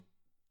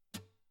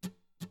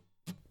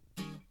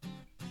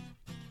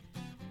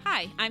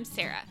Hi, I'm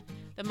Sarah,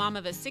 the mom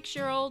of a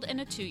 6-year-old and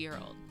a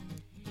 2-year-old.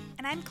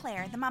 And I'm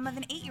Claire, the mom of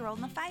an 8-year-old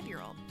and a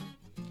 5-year-old.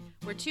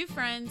 We're two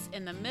friends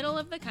in the middle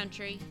of the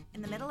country,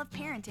 In the middle of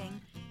parenting,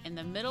 in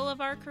the middle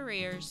of our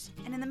careers,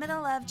 and in the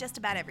middle of just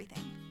about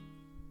everything.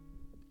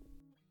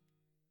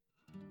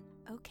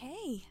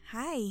 Okay,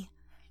 hi.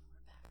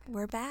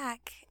 We're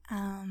back.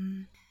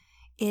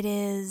 It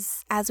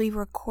is, as we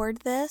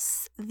record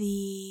this,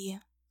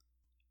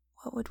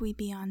 what would we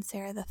be on,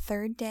 Sarah? The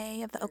third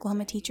day of the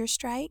Oklahoma teacher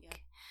strike? Yep,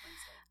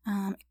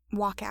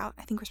 walkout.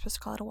 I think we're supposed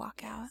to call it a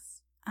walkout.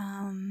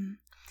 Wednesday.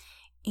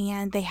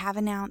 And they have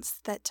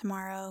announced that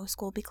tomorrow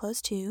school will be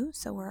closed too,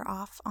 so we're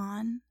off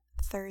on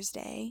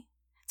Thursday.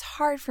 It's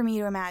hard for me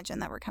to imagine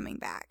that we're coming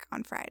back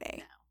on Friday.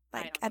 No,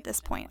 like at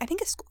this point. I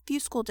think a few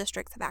school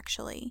districts have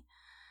actually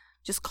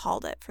just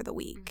called it for the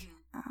week.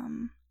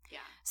 Mm-hmm. Yeah.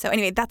 So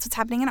anyway, that's what's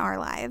happening in our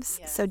lives.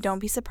 Yes. So don't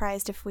be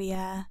surprised if we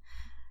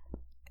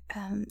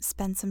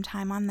spend some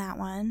time on that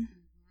one.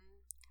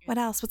 Mm-hmm. What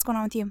else? What's going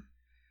on with you?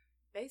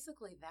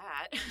 Basically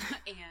that.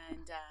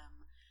 And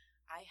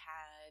I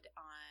had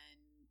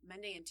on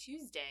Monday and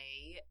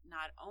Tuesday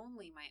not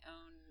only my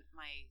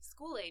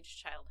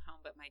school-age child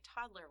home, but my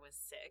toddler was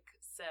sick.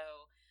 So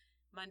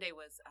Monday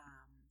was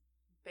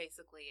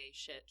basically a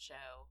shit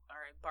show,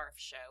 or a barf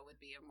show would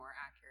be a more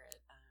accurate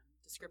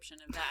description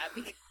of that,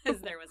 because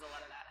there was a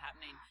lot of that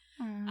happening.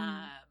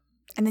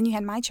 And then you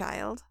had my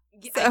child.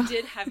 So. I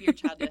did have your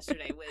child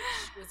yesterday, which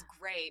was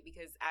great,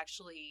 because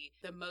actually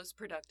the most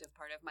productive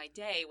part of my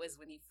day was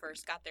when he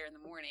first got there in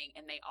the morning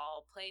and they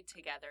all played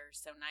together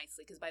so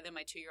nicely, because by then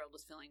my 2-year-old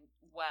was feeling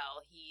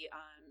well. He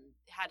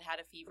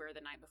had a fever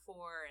the night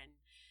before, and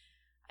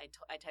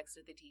I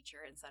texted the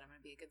teacher and said I'm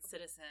going to be a good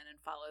citizen and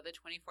follow the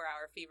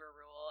 24-hour fever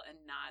rule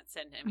and not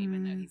send him,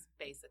 even though he's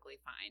basically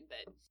fine.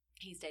 But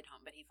he stayed home,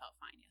 but he felt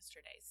fine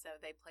yesterday. So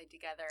they played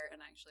together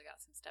and actually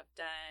got some stuff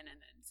done. And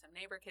then some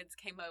neighbor kids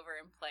came over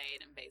and played.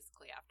 And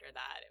basically after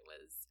that, it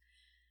was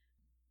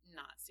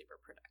not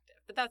super productive.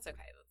 But that's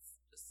okay.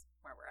 That's just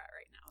where we're at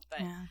right now.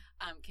 But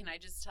can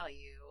I just tell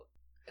you,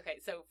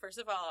 okay, so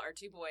first of all, our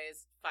two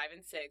boys, 5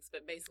 and 6,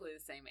 but basically the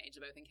same age,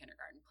 both in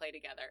kindergarten, play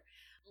together.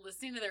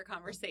 Listening to their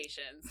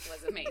conversations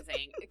was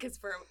amazing, because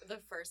for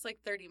the first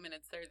 30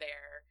 minutes they're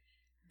there,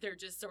 they're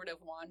just sort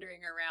of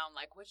wandering around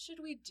like, what should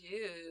we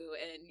do?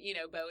 And,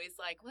 Bowie's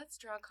like, let's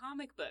draw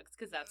comic books,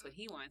 because that's what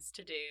he wants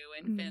to do.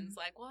 And Finn's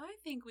like, well, I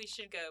think we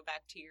should go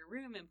back to your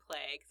room and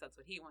play, because that's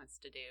what he wants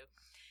to do.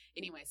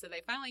 Anyway, so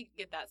they finally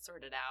get that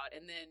sorted out,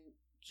 and then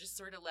just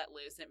sort of let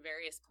loose. And at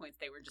various points,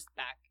 they were just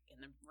back in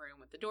the room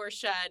with the door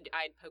shut.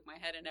 I'd poke my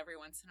head in every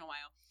once in a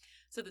while.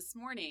 So this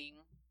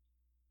morning,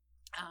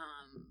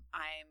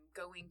 I'm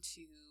going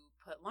to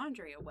put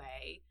laundry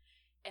away,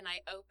 and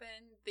I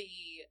opened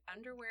the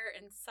underwear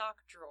and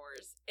sock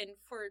drawers, and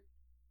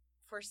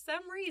for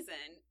some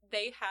reason,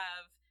 they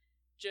have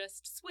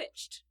just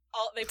switched.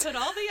 They put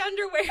all the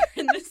underwear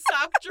in the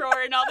sock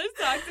drawer and all the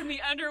socks in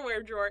the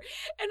underwear drawer,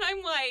 and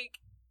I'm like,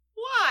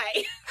 why?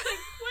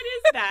 What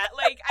is that?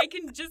 I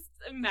can just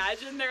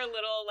imagine their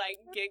little,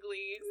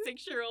 giggly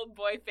 6-year-old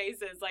boy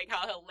faces,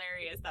 how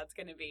hilarious that's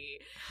going to be.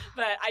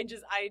 But I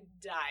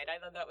died. I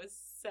thought that was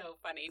so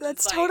funny.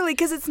 That's totally,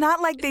 because it's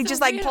not like they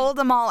just, pulled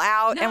them all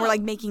out and were,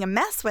 making a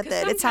mess with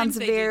it. It sounds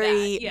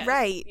very, yes.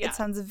 Right. Yeah. It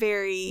sounds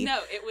very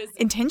it was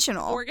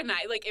intentional.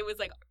 Organized. It was,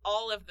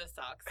 all of the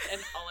socks and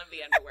all of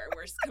the underwear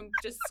were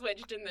just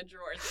switched in the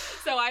drawers.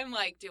 So I'm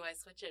like, do I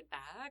switch it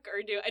back?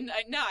 Or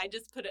I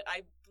just put it,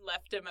 I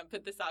left him and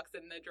put the socks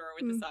in the drawer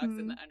with the socks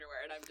and the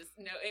underwear, and I'm just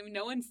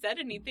no one said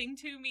anything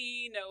to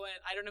me. No one,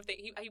 I don't know if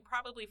he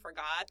probably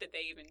forgot that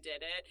they even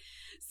did it,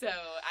 so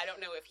I don't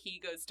know if he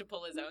goes to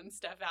pull his own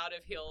stuff out,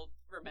 if he'll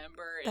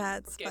remember and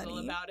That's giggle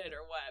funny. About it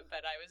or what.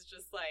 But I was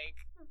just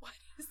like, what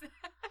is that?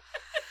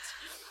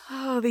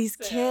 Oh, these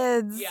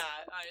kids. Yeah,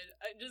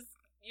 I just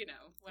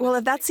well,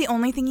 if that's the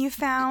only thing you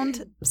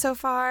found so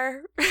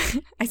far,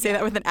 I say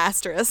that with an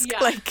asterisk.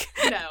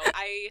 Yeah.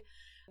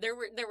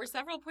 There were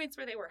several points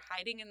where they were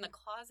hiding in the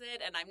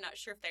closet, and I'm not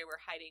sure if they were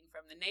hiding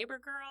from the neighbor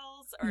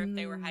girls, or if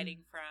they were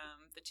hiding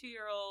from the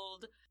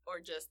 2-year-old, or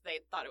just they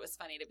thought it was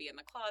funny to be in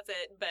the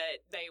closet.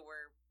 But they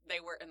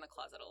were in the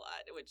closet a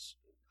lot, which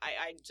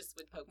I just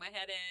would poke my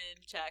head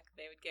in, check,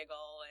 they would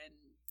giggle, and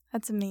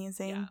that's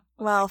amazing. Yeah,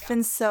 well,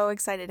 Finn's so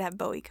excited to have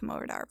Bowie come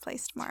over to our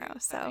place tomorrow.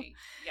 So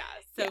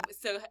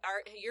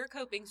your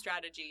coping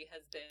strategy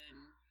has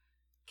been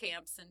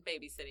camps and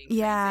babysitting.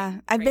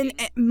 Yeah, I've been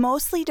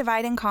mostly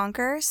divide and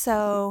conquer.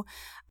 So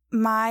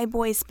my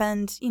boys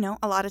spend,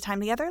 a lot of time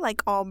together,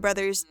 like all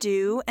brothers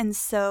do. And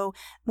so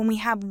when we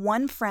have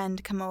one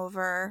friend come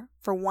over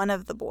for one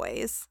of the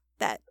boys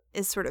that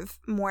is sort of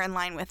more in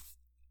line with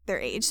their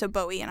age, so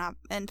Bowie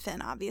and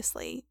Finn,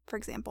 obviously, for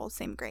example,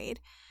 same grade,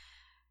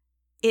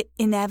 it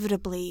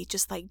inevitably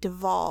just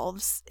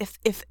devolves,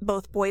 if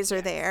both boys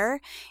are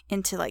there,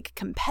 into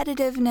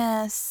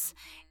competitiveness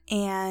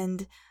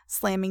and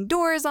slamming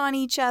doors on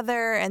each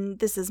other, and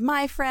this is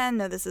my friend,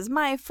 no, this is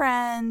my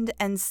friend.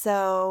 And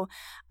so,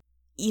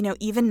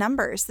 even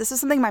numbers. This is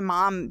something my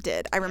mom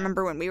did. I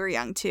remember when we were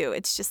young too.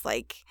 It's just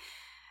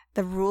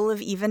the rule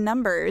of even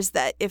numbers,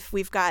 that if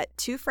we've got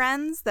two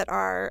friends that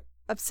are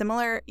of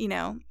similar,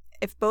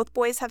 if both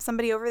boys have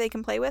somebody over they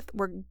can play with,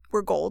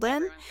 we're golden.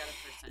 Everyone's got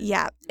a person.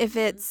 Yeah. If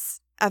it's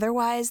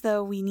otherwise,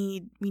 though, we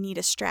need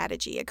a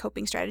strategy, a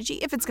coping strategy,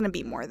 if it's going to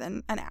be more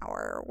than an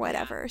hour or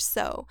whatever.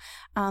 So,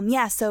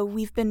 so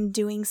we've been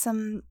doing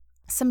some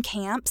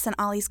camps, and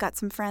Ollie's got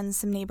some friends,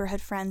 some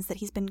neighborhood friends that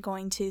he's been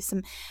going to,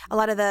 a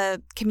lot of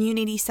the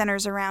community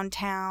centers around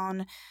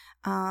town,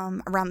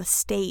 around the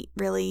state,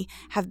 really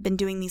have been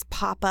doing these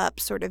pop-up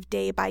sort of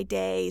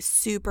day-by-day,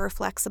 super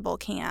flexible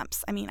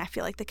camps. I mean, I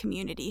feel like the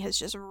community has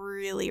just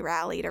really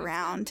rallied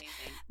around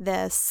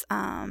this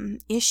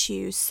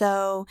issue.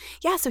 So,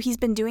 so he's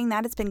been doing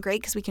that. It's been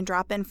great because we can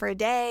drop in for a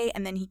day,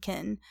 and then he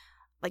can,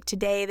 like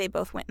today, they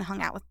both went and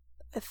hung out with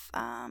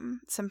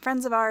some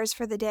friends of ours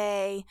for the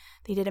day.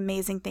 They did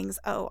amazing things.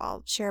 Oh,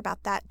 I'll share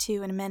about that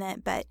too in a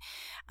minute. But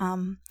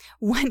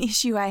one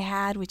issue I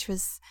had, which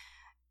was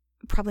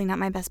probably not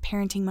my best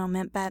parenting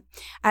moment, but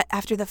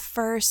after the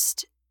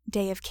first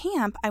day of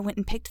camp, I went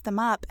and picked them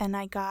up, and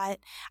I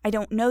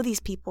don't know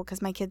these people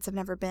because my kids have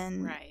never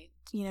been,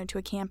 to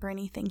a camp or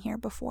anything here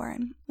before.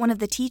 And one of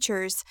the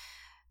teachers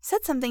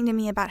said something to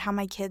me about how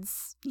my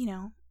kids,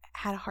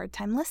 had a hard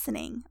time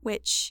listening,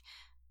 which,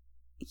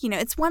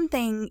 it's one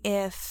thing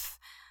if,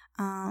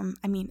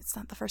 it's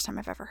not the first time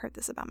I've ever heard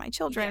this about my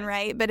children,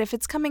 right? But if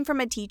it's coming from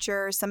a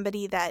teacher or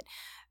somebody that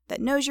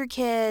knows your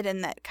kid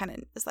and that kind of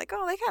is like,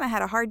 oh, they kind of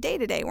had a hard day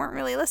today, weren't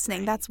really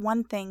listening. That's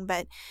one thing.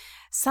 But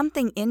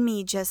something in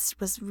me just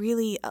was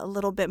really a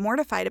little bit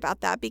mortified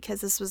about that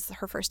because this was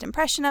her first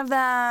impression of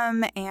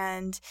them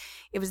and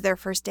it was their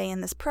first day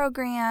in this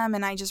program.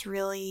 And I just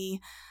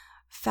really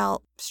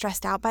felt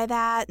stressed out by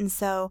that. And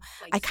so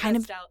I kind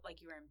of out, like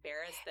you were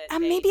embarrassed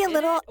that maybe a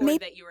little,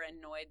 maybe that you were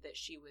annoyed that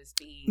she was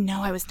being.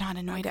 No, I was not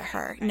annoyed at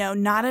her. Okay. No,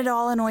 not at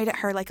all annoyed at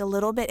her. Like a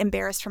little bit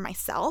embarrassed for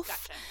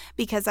myself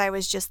because I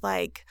was just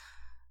like,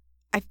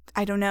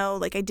 I don't know,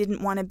 like I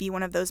didn't want to be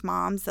one of those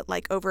moms that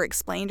like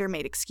over-explained or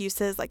made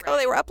excuses like, oh,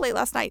 they were up late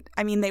last night.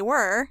 I mean, they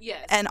were.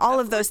 Yes, and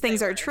all of those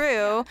things are true.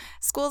 Yeah.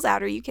 School's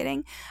out. Are you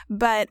kidding?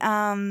 But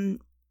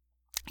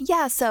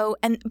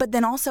but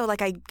then also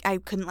like I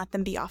couldn't let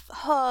them be off the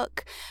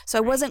hook. So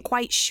I wasn't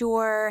quite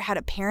sure how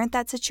to parent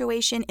that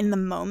situation in the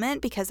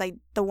moment because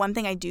the one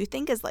thing I do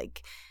think is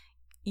like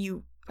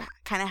you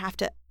kind of have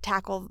to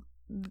tackle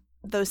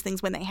those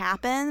things when they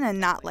happen and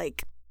not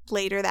like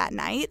later that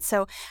night.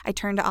 So I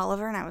turned to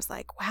Oliver and I was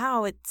like,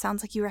 wow, it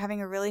sounds like you were having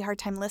a really hard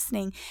time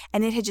listening.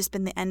 And it had just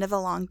been the end of a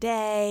long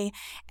day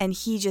and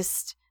he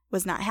just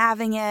was not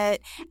having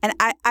it. And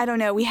I don't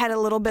know, we had a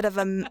little bit of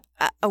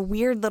a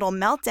weird little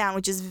meltdown,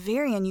 which is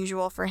very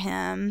unusual for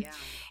him. Yeah.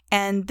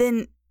 And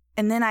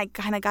then I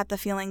kind of got the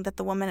feeling that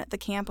the woman at the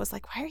camp was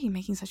like, why are you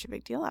making such a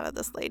big deal out of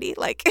this lady?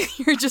 Like,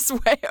 you're just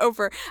way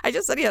over. I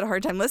just said he had a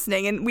hard time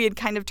listening. And we had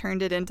kind of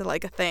turned it into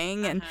like a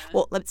thing. And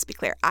well, let's be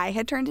clear. I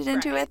had turned it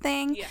into a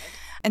thing. Yeah.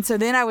 And so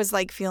then I was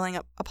like feeling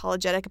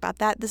apologetic about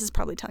that. This is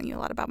probably telling you a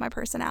lot about my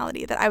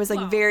personality, that I was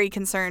like very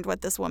concerned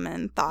what this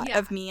woman thought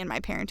of me and my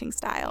parenting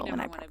style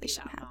when I probably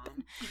shouldn't have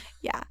been.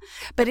 Yeah.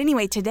 But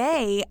anyway,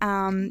 today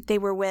they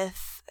were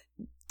with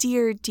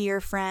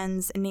dear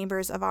friends and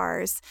neighbors of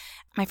ours,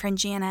 my friend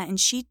Jana, and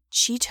she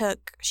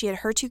had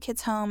her 2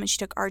 kids home and she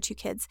took our 2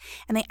 kids,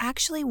 and they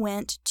actually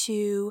went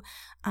to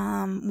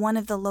one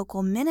of the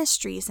local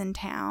ministries in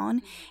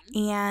town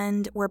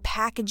and were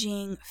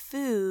packaging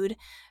food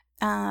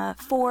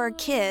for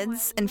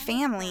kids and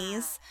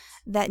families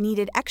that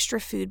needed extra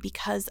food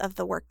because of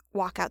the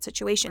walkout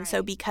situation. Right.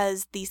 So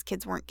because these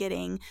kids weren't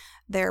getting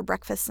their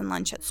breakfast and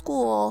lunch at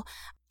school,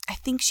 I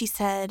think she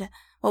said,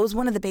 well, it was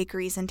one of the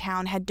bakeries in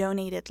town had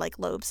donated like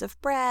loaves of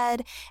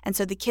bread. And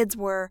so the kids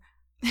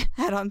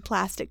had on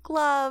plastic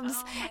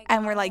gloves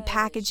and were like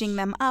packaging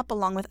them up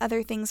along with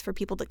other things for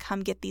people to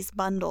come get these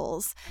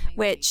bundles,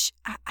 which,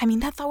 I mean,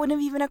 that thought wouldn't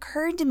have even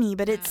occurred to me,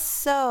 but it's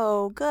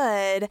so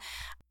good.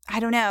 I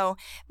don't know.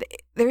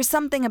 There's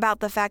something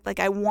about the fact,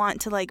 like, I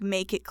want to, like,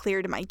 make it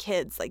clear to my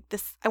kids, like,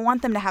 this, I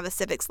want them to have a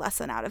civics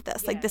lesson out of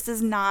this. Yes. Like, this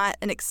is not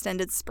an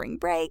extended spring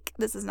break.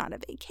 This is not a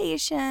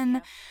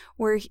vacation.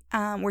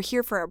 Yeah. We're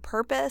here for a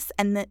purpose,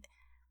 and that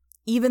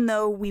even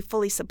though we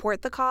fully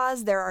support the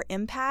cause, there are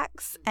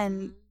impacts,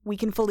 and we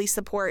can fully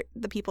support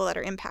the people that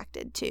are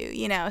impacted too,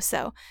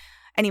 So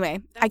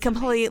anyway, I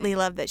completely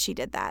love that she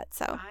did that.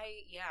 So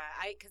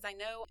because I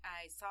know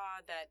I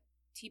saw that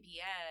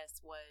TPS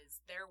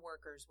their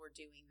workers were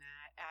doing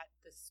that at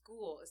the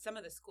school. Some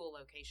of the school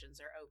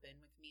locations are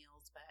open with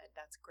meals, but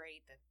that's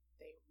great that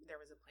there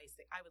was a place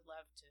that I would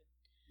love to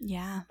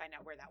find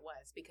out where that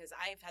was, because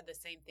I've had the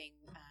same thing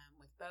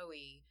with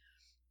Bowie.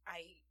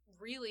 I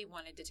really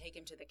wanted to take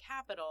him to the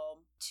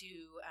Capitol to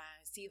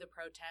see the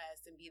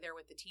protests and be there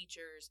with the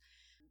teachers.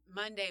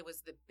 Monday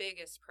was the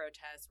biggest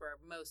protest where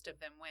most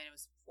of them went. It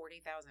was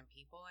 40,000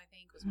 people, I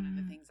think, was one of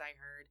the things I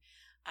heard.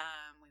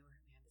 We had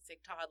a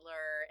sick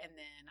toddler, and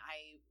then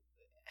I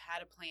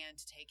had a plan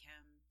to take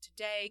him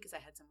today because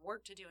I had some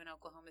work to do in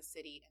Oklahoma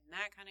City, and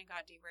that kind of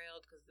got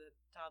derailed because the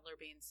toddler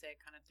being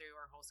sick kind of threw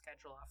our whole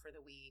schedule off for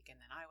the week,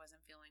 and then I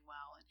wasn't feeling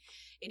well. And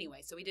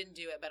anyway, so we didn't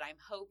do it, but I'm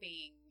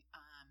hoping,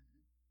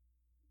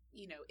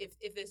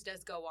 if this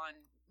does go on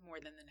more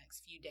than the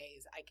next few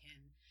days, I can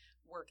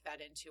work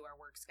that into our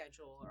work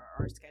schedule or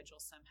our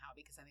schedule somehow,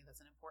 because I think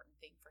that's an important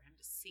thing for him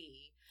to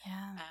see.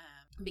 Yeah.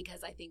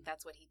 Because I think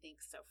that's what he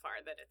thinks so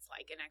far, that it's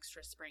like an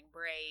extra spring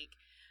break.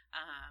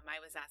 I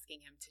was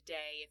asking him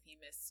today if he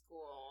missed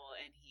school,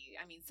 and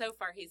so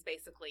far he's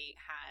basically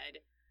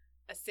had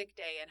a sick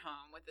day at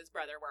home with his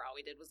brother where all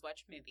we did was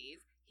watch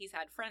movies. He's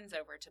had friends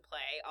over to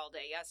play all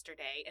day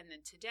yesterday, and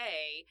then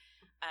today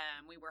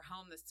we were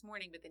home this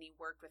morning, but then he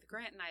worked with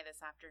Grant and I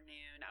this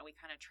afternoon. We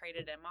kind of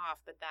traded him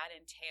off, but that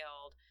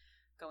entailed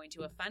going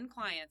to a fun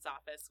client's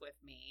office with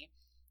me,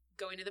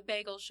 going to the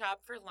bagel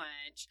shop for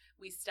lunch.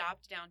 We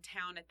stopped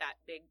downtown at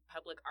that big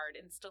public art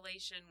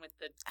installation with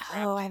the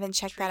I haven't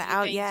checked that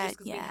out yet.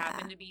 We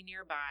happened to be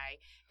nearby.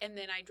 And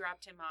then I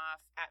dropped him off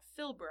at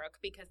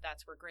Philbrook because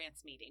that's where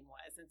Grant's meeting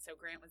was. And so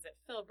Grant was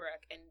at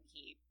Philbrook, and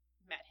he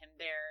met him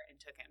there and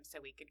took him so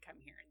we could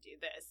come here and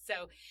do this.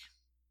 So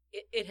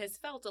it has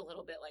felt a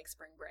little bit like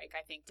spring break,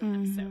 I think, to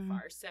him so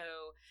far.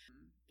 So,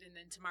 and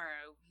then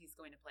tomorrow he's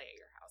going to play at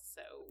your house.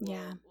 So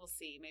we'll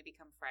see. Maybe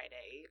come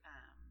Friday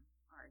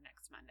or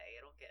next Monday,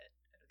 it'll get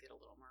a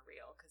little more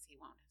real because he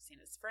won't have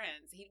seen his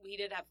friends.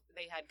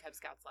 They had Cub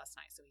Scouts last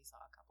night, so he saw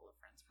a couple of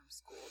friends from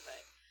school.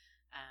 But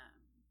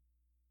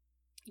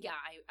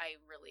I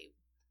really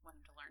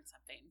want him to learn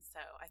something. So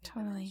I think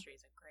the ministry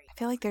is a great. I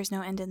feel like there's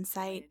no end in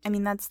sight. I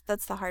mean, that's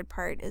the hard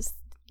part, is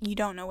you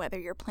don't know whether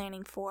you're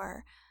planning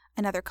for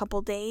another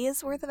couple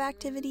days worth of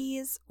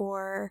activities,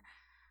 or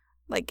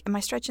like, am I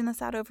stretching this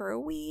out over a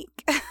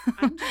week?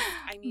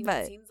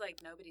 It seems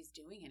like nobody's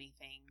doing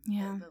anything.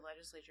 Yeah. The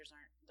legislators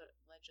are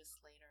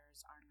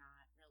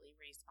not really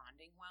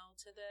responding well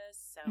to this.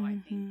 So I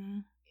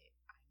think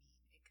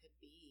it could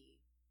be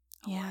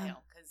a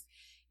while, because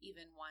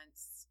even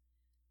once,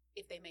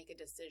 if they make a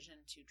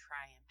decision to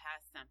try and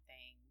pass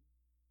something,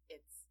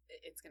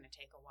 it's going to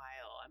take a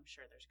while. I'm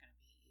sure there's going to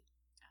be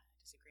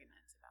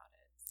disagreements about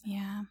it. So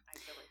yeah. I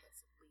feel like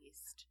it's at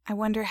least. I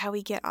wonder how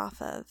we get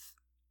off of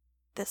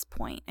this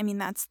point. I mean,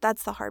 that's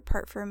the hard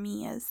part for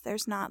me, is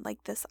there's not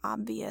like this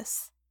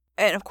obvious,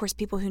 and of course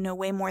people who know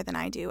way more than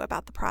I do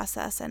about the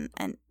process and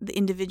the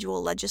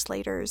individual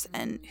legislators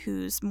and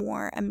who's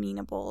more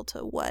amenable to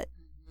what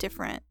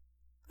different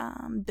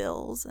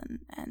bills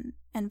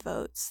and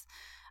votes.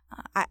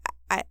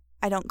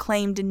 I don't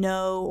claim to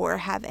know or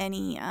have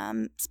any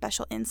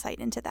special insight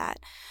into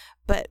that,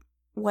 but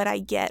what I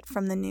get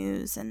from the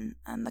news and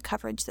the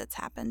coverage that's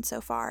happened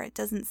so far, it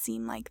doesn't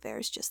seem like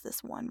there's just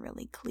this one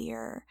really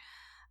clear,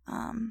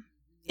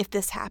 if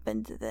this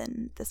happened,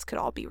 then this could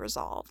all be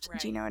resolved. Right.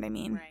 Do you know what I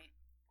mean? Right.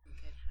 We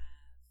could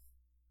have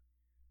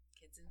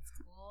kids in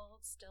school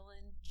still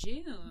in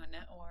June,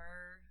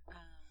 or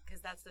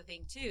because that's the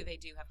thing too, they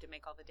do have to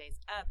make all the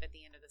days up at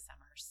the end of the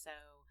summer. So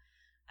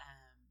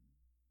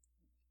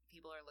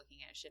people are looking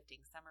at shifting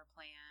summer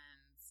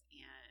plans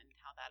and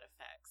how that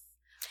affects.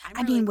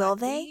 Will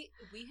they?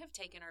 We have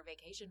taken our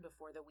vacation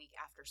before the week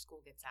after school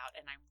gets out,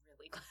 and I'm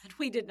really glad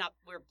we did not.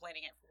 We're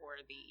planning it for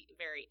the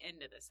very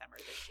end of the summer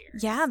this year.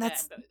 Yeah,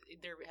 but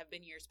there have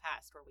been years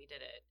past where we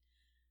did it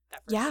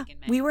that first week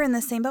in May. We were in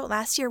the same boat.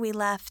 Last year we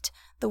left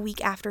the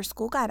week after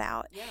school got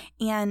out.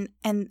 Yeah.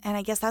 And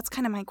I guess that's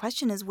kind of my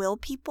question is, will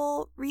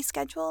people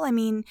reschedule? I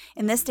mean,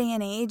 in this day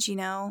and age,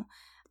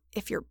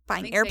 if you're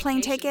buying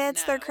airplane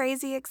tickets, they're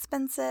crazy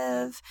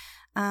expensive.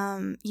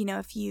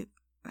 If you,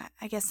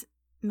 I guess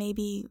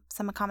maybe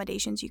some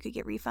accommodations you could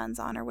get refunds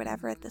on or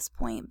whatever at this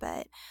point.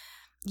 But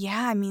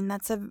yeah, I mean, I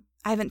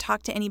haven't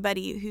talked to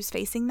anybody who's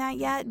facing that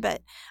yet,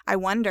 but I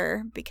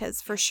wonder, because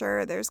for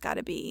sure there's got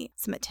to be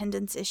some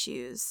attendance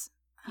issues.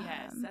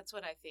 Yes, that's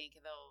what I think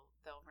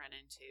they'll run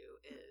into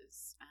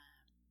is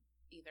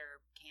either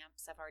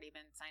camps have already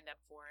been signed up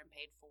for and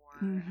paid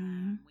for.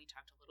 We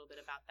talked a little bit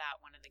about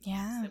that, one of the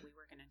camps that we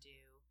were going to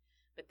do.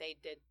 But they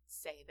did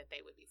say that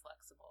they would be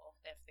flexible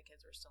if the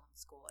kids were still in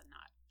school and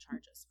not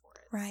charge us for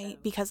it. Right,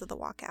 because of the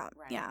walkout.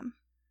 Right. Yeah.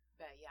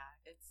 But yeah,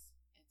 it's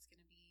going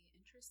to be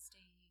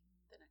interesting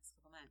the next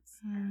couple months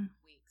or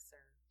weeks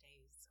or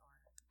days or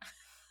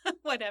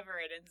whatever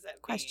it ends up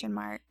being. Question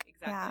mark.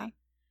 Exactly. Yeah.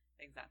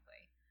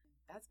 Exactly.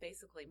 That's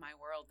basically my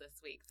world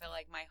this week. Feel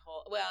like my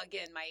whole,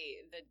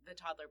 the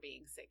toddler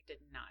being sick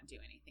did not do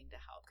anything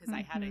to help, because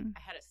I had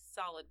a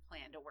solid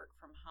plan to work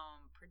from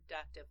home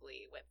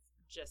productively with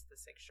just the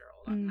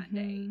 6-year-old on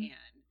Monday,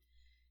 and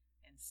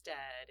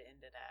instead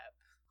ended up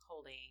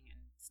holding and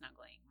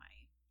snuggling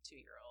my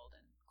 2-year-old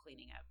and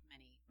cleaning up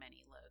many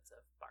loads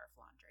of barf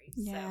laundry.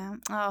 Yeah.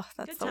 So,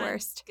 that's the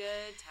worst.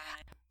 Good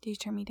time. Do you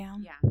turn me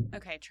down? Yeah.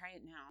 Okay, try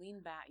it now.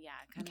 Lean back. Yeah.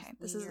 Okay,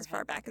 this is as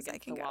far back as I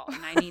can go.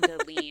 And I need to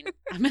lean.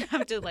 I'm going to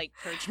have to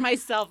perch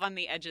myself on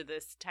the edge of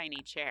this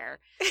tiny chair.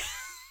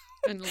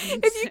 And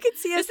lean. If you could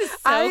see us, this is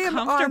so I am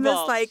comfortable.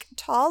 on this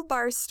tall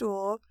bar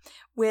stool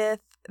with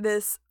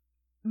this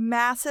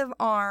massive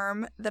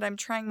arm that I'm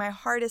trying my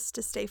hardest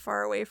to stay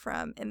far away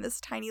from in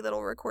this tiny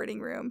little recording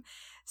room.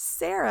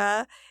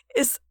 Sarah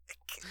is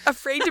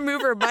afraid to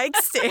move her mic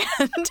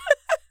stand.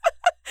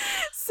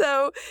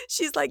 So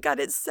she's like got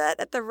it set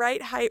at the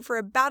right height for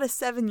about a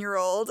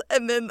 7-year-old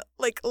and then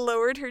like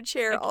lowered her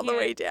chair all the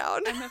way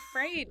down. I'm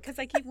afraid because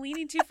I keep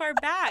leaning too far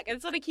back. And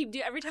that's what I keep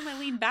doing. Every time I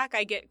lean back,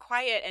 I get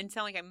quiet and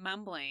sound like I'm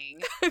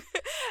mumbling.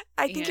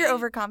 I think you're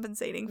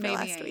overcompensating for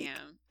last week.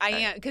 I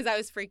am because I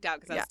was freaked out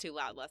because I was too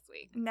loud last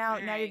week. Now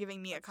you're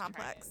giving me a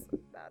complex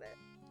about it.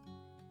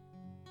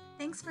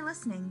 Thanks for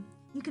listening.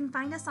 You can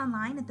find us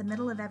online at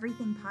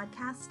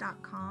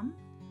themiddleofeverythingpodcast.com,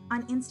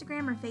 on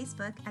Instagram or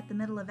Facebook at The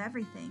Middle of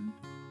Everything,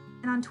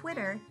 and on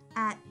Twitter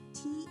at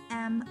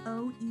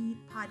TMOE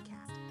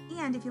Podcast.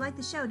 And if you like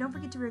the show, don't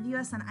forget to review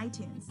us on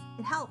iTunes.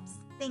 It helps.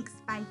 Thanks.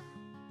 Bye.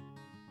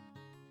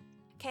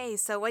 Okay,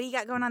 so what do you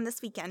got going on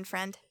this weekend,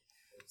 friend?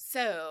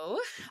 So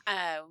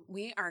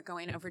we are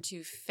going over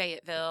to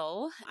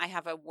Fayetteville. I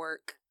have a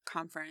work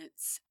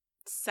conference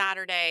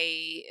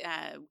Saturday.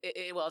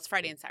 It's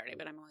Friday and Saturday,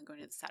 but I'm only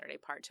going to the Saturday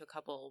part to a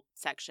couple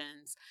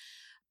sections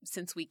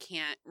since we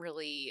can't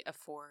really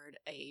afford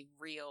a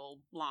real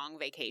long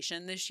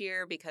vacation this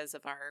year because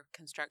of our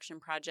construction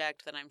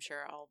project that I'm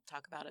sure I'll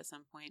talk about at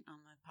some point on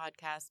the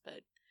podcast,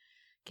 but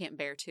can't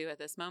bear to at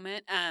this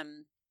moment.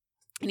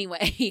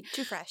 Anyway.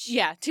 Too fresh.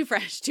 Yeah, too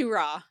fresh, too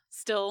raw.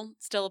 Still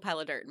a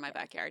pile of dirt in my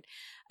backyard.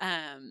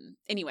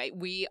 Anyway,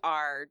 we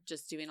are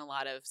just doing a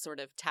lot of sort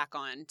of tack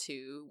on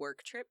to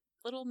work trip,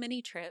 little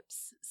mini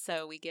trips.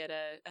 So we get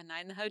a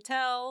night in the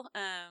hotel.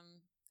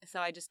 So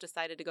I just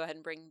decided to go ahead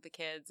and bring the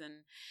kids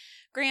and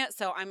Grant.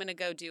 So I'm going to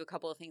go do a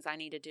couple of things I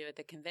need to do at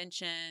the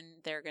convention.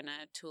 They're going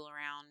to tool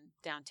around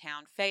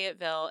downtown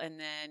Fayetteville. And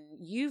then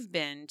you've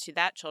been to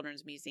that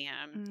children's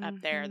museum up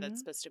there that's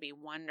supposed to be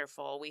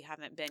wonderful. We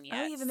haven't been yet.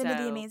 Oh, you haven't been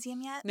to the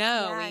Amazeum yet?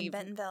 No. Yeah, in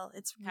Bentonville.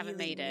 It's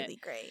really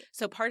great.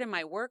 So part of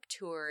my work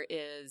tour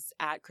is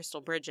at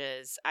Crystal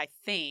Bridges, I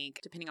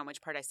think, depending on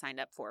which part I signed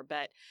up for.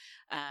 But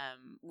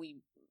we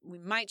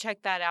might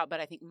check that out, but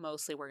I think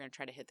mostly we're going to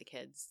try to hit the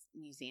kids'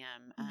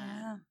 museum.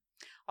 Yeah.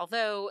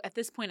 Although at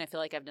this point I feel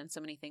like I've done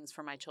so many things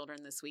for my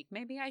children this week,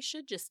 maybe I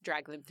should just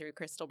drag them through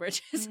Crystal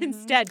Bridges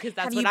instead because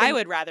that's what I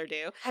would rather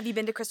do. Have you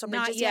been to Crystal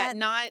Bridges yet?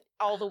 Not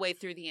all the way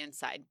through the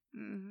inside.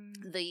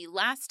 Mm-hmm. The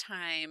last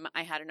time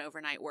I had an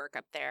overnight work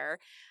up there,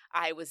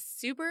 I was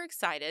super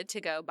excited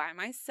to go by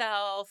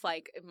myself,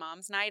 like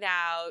mom's night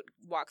out,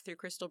 walk through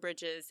Crystal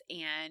Bridges,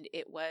 and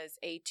it was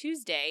a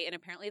Tuesday, and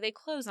apparently they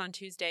close on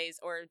Tuesdays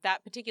or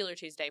that particular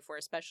Tuesday for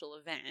a special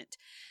event.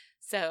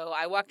 So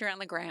I walked around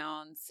the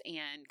grounds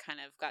and kind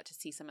of got to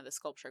see some of the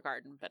sculpture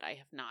garden, but I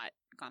have not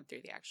gone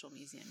through the actual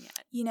museum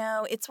yet. You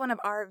know, it's one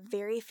of our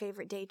very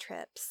favorite day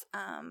trips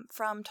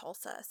from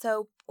Tulsa.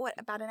 So what,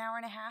 about an hour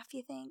and a half,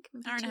 you think?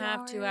 Maybe hour and a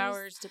half, 2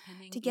 hours,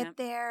 depending. To get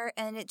there.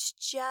 And it's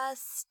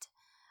just,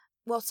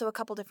 so a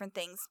couple different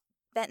things.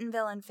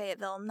 Bentonville and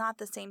Fayetteville, not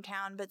the same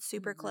town, but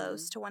super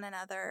close to one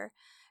another.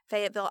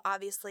 Fayetteville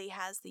obviously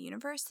has the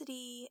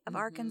University of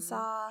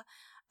Arkansas,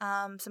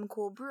 some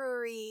cool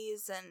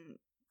breweries and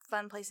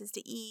fun places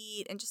to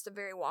eat, and just a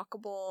very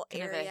walkable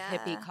area. Kind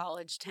of a hippie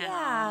college town.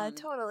 Yeah,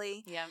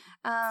 totally. Yeah.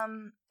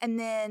 And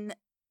then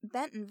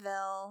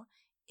Bentonville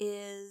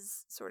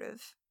is sort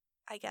of,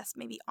 I guess,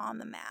 maybe on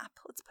the map,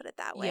 let's put it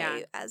that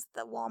way, as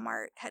the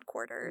Walmart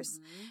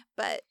headquarters.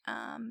 But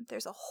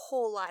there's a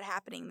whole lot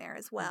happening there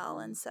as well.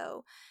 And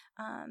so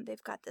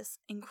they've got this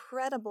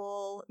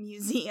incredible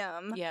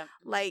museum,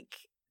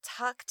 like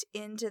tucked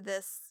into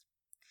this.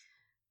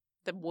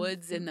 The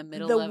woods in the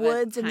middle of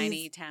a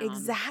tiny town.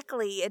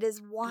 Exactly. It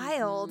is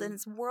wild and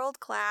it's world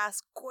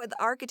class. The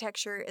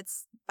architecture,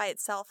 it's by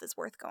itself is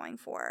worth going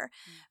for.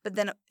 But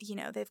then,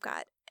 they've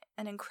got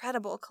an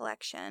incredible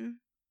collection.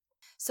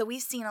 So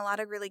we've seen a lot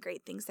of really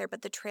great things there,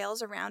 but the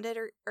trails around it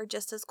are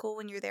just as cool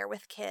when you're there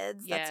with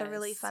kids. Yes. That's a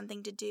really fun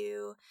thing to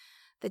do.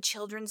 The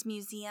Children's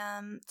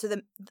Museum. So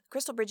the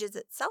Crystal Bridges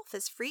itself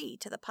is free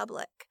to the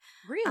public.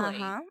 Really? Oh,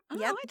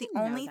 yep. The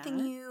only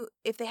thing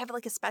if they have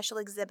like a special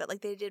exhibit,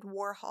 like they did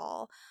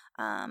Warhol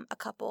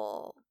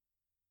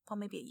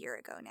maybe a year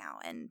ago now,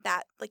 and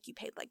that like you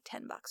paid like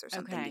 $10 or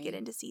something to get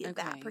in to see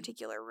that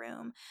particular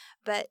room.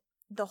 But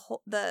the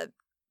whole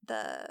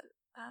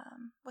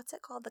what's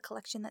it called? The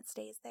collection that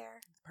stays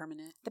there.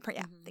 Permanent.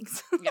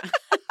 Thanks. Yeah.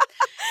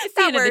 It's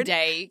the end of the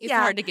day. It's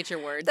hard to get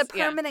your words. The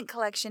permanent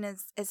collection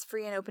is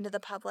free and open to the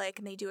public,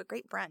 and they do a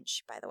great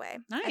brunch, by the way.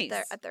 Nice.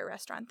 At their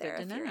restaurant there,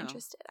 if you're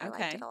interested. I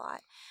liked it a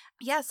lot.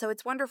 Yeah, so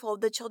it's wonderful.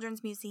 The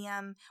Children's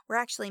Museum, we're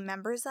actually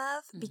members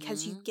of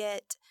because you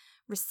get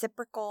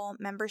reciprocal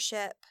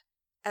membership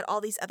at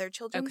all these other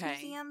children's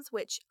museums,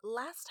 which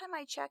last time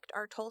I checked,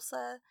 our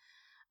Tulsa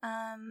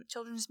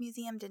Children's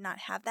Museum did not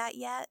have that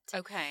yet.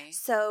 Okay.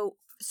 So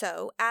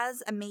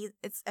as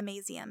it's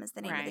Amazeum is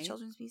the name of the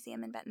Children's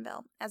Museum in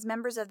Bentonville. As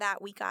members of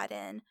that, we got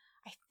in,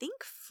 I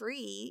think,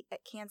 free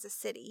at Kansas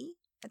City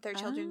at their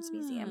Children's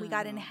Museum. We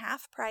got in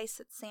half price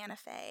at Santa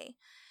Fe.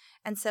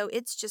 And so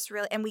it's just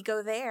really, and we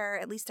go there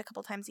at least a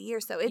couple times a year.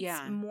 So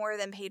it's more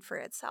than paid for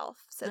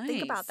itself. So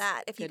think about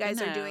that if you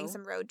guys are doing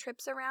some road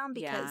trips around,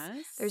 because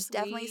there's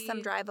definitely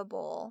some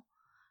drivable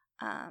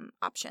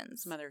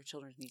options. Some other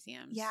children's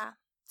museums. Yeah.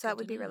 So that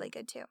would be really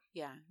good too.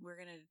 Yeah. We're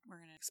going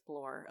to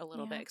explore a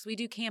little bit, because we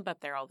do camp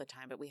up there all the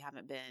time, but we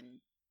haven't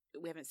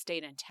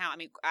stayed in town. I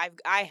mean,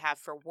 I have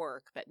for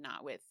work, but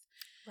not with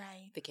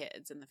the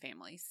kids and the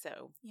family.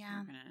 So we're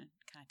going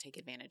to kind of take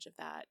advantage of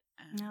that.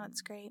 No,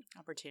 it's great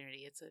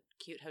Opportunity. It's a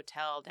cute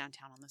hotel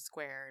downtown on the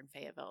square in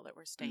Fayetteville that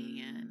we're staying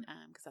in,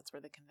 because that's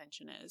where the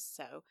convention is.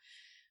 So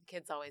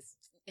kids always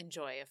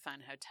enjoy a fun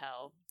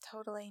hotel.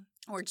 Totally.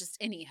 Or just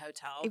any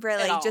hotel.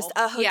 Really, just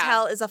a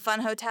hotel is a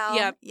fun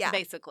hotel. Yeah,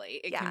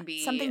 basically. It can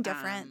be something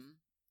different.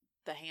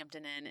 The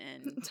Hampton Inn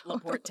in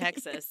LaPorte,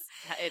 Texas.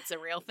 It's a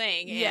real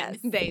thing, and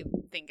they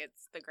think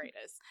it's the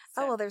greatest.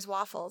 So. Oh, well, there's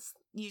waffles,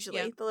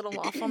 usually. The little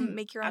waffle,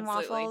 make your own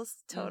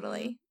waffles.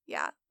 Totally.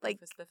 Yeah. Like,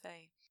 breakfast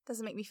buffet.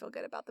 Doesn't make me feel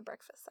good about the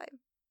breakfast I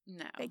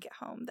make at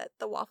home, that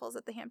the waffles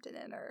at the Hampton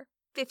Inn are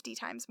 50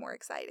 times more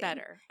exciting.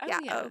 Better.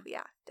 Oh,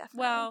 yeah, definitely.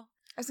 Well,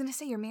 I was going to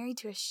say, you're married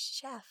to a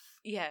chef.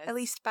 Yes. At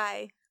least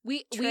by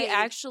We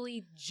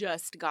actually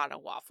just got a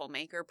waffle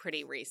maker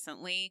pretty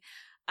recently.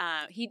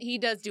 He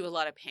does do a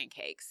lot of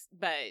pancakes,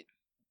 but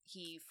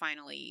he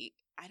finally,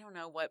 I don't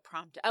know what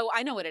prompted. Oh,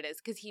 I know what it is,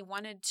 because he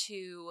wanted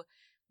to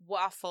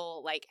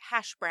waffle like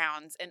hash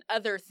browns and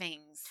other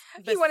things.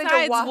 He wanted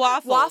to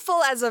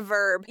waffle as a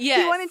verb.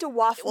 Yes. He wanted to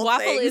waffle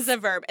things. Is a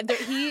verb.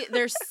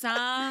 There's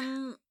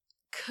some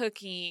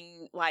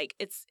cooking, like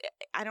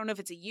I don't know if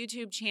it's a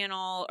YouTube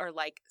channel or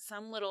like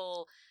some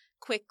little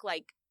quick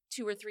like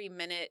 2 or 3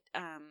 minute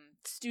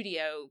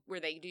studio where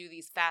they do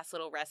these fast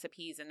little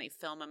recipes and they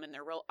film them and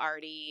they're real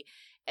arty.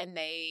 And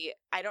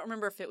I don't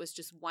remember if it was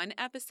just one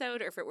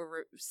episode or if it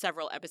were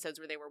several episodes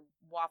where they were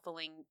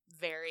waffling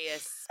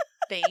various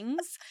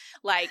things.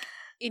 Like,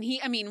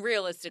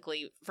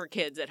 realistically for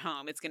kids at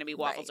home, it's going to be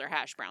waffles or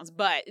hash browns.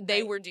 But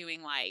they were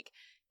doing like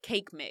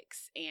cake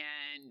mix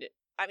and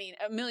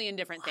a million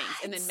different things.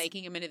 And then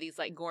making them into these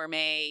like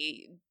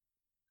gourmet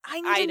I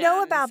need to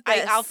know about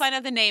this. I'll find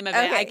out the name of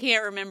it. I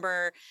can't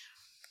remember.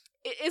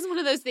 It is one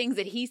of those things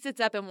that he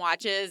sits up and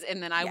watches,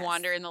 and then I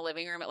wander in the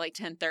living room at like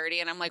 10:30,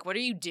 and I'm like, "What are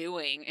you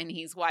doing?" And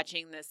he's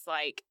watching this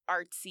like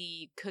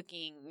artsy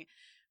cooking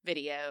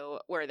video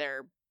where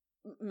they're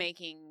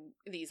making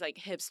these like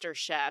hipster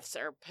chefs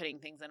are putting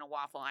things in a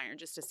waffle iron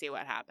just to see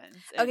what happens.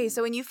 And okay,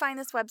 so when you find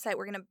this website,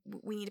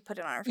 we need to put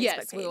it on our Facebook page.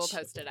 Yes, we will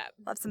post it up.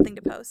 We'll have something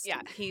to post.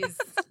 Yeah, he's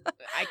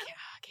I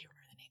can't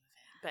remember the name of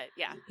it, but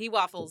yeah, he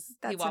waffles.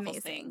 That's he waffles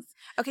amazing. Things.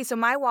 Okay, so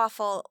my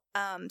waffle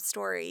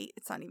story.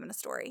 It's not even a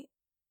story.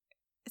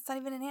 It's not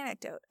even an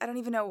anecdote. I don't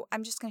even know.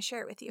 I'm just going to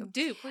share it with you.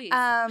 Do, please.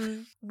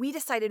 We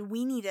decided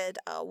we needed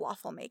a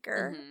waffle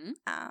maker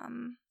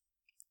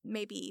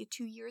maybe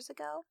 2 years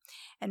ago.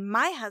 And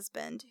my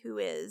husband, who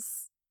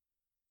is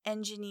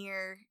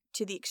engineer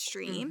to the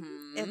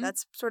extreme, and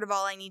that's sort of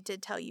all I need to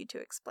tell you to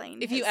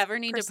explain. If you ever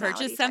need to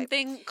purchase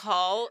something,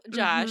 call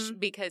Josh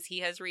because he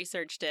has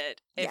researched it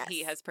if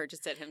he has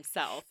purchased it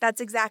himself. That's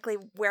exactly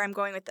where I'm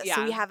going with this. Yeah.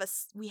 So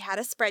we had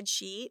a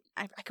spreadsheet.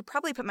 I could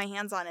probably put my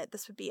hands on it.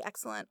 This would be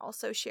excellent.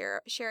 Also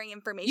sharing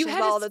information. You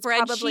had a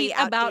spreadsheet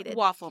about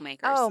waffle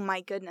makers. Oh my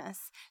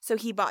goodness. So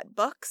he bought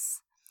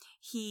books.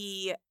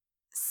 He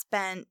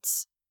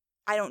spent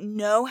I don't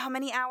know how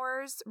many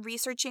hours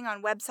researching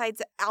on websites.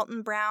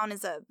 Alton Brown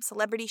is a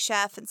celebrity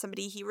chef and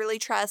somebody he really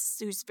trusts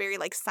who's very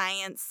like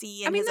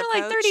sciencey in his approach.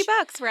 They're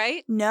like $30,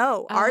 right?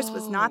 No, ours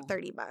was not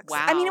 $30.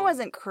 Wow. It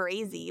wasn't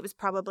crazy. It was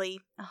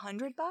probably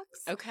 $100.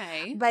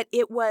 Okay. But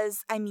it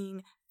was,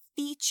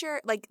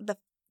 feature, like the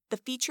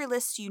feature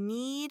lists you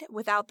need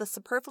without the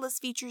superfluous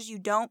features you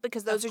don't,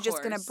 because those are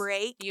just going to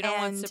break. You don't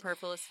want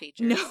superfluous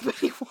features.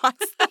 Nobody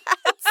wants that.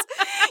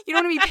 You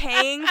don't want to be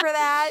paying for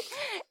that.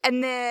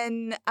 And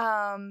then,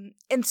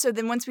 and so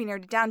then once we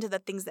narrowed it down to the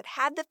things that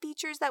had the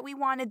features that we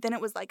wanted, then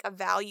it was like a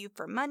value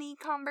for money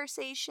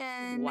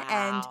conversation.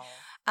 Wow.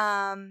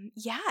 And,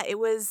 it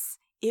was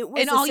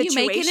and all you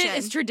make in it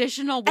is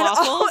traditional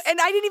waffles? And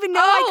I didn't even know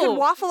I could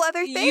waffle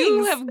other things.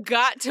 You have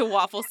got to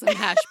waffle some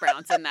hash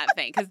browns in that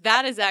thing, because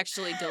that is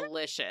actually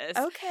delicious.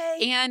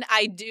 Okay. And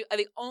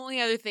the only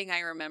other thing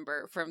I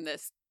remember from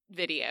this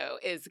video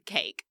is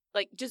cake.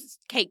 Like, just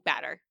cake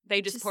batter.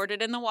 They just poured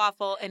it in the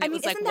waffle, and it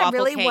was like waffle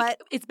really cake.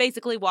 It's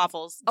basically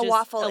waffles. A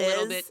waffle is? A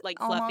little bit, like,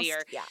 almost,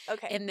 fluffier. Yeah,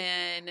 okay. And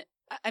then,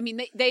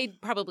 they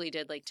probably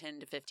did, like,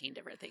 10 to 15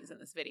 different things in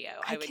this video,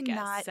 I would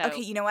guess. So,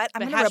 okay, you know what?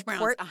 I'm going to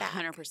report back.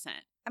 100%.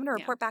 I'm going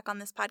to report back on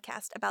this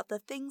podcast about the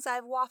things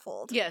I've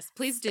waffled. Yes,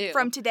 please do.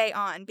 From today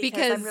on,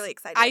 because I'm really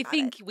excited about it. I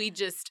think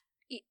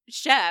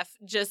Chef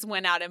just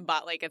went out and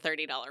bought, like, a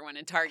 $30 one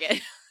in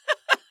Target.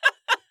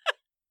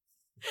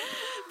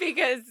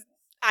 Because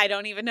I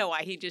don't even know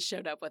why he just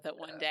showed up with it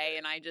one day,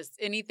 and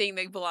anything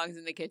that belongs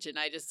in the kitchen,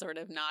 I just sort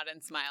of nod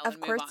and smile and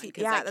move on.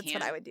 That's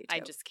what I would do too. I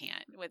just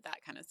can't with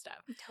that kind of stuff.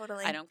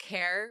 Totally. I don't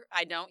care.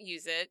 I don't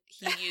use it.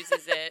 He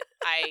uses it.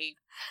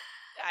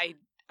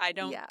 I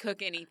don't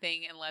cook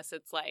anything unless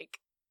it's like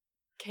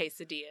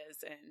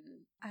quesadillas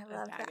and I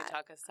love a bag of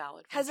taco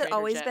salad. Has it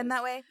always been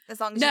that way?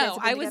 As long as no, you guys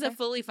have been I was together? a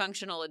fully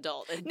functional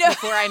adult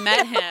before I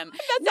met him.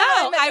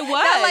 No, I was.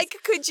 Not like,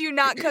 could you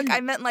not cook?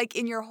 I meant like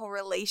in your whole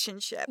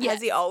relationship. Yes.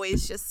 Has he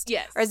always just?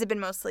 Yes. Or has it been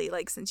mostly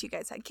like since you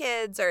guys had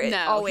kids? Or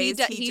no,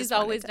 always he's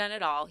always done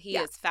it all. He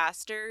is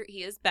faster.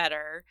 He is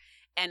better.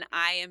 And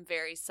I am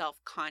very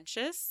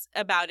self-conscious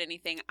about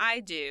anything I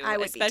do. I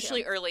would especially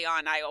be too. Early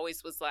on. I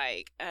always was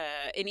like,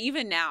 and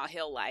even now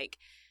he'll like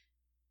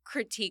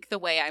critique the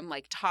way I'm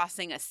like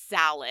tossing a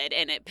salad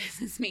and it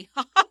pisses me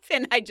off.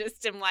 And I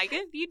just am like,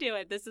 if you do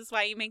it, this is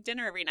why you make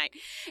dinner every night.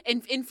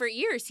 And for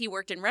years he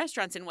worked in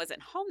restaurants and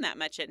wasn't home that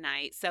much at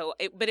night.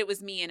 But it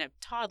was me and a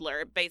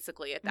toddler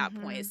basically at that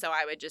point. So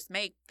I would just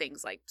make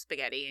things like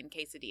spaghetti and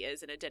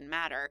quesadillas and it didn't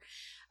matter.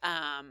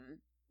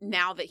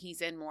 Now that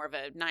he's in more of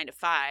a 9 to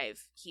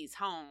 5, he's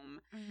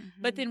home.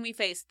 But then we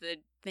face the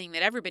thing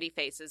that everybody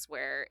faces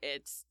where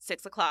it's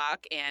 6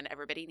 o'clock and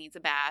everybody needs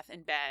a bath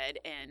and bed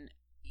and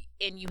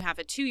you have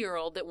a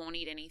 2-year-old that won't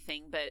eat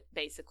anything but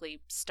basically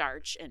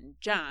starch and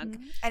junk.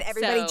 And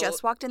everybody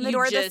just walked in the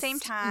door at the same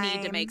time.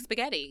 Need to make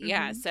spaghetti.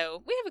 Yeah.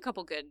 So we have a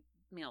couple good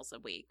meals a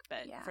week,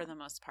 but for the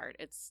most part,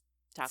 it's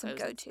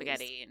tacos and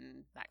spaghetti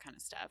and that kind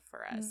of stuff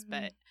for us.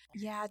 But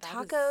yeah,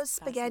 tacos,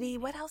 spaghetti.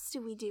 What else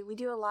do? We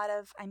do a lot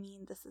of,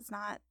 this is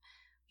not,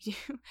 we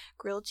do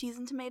grilled cheese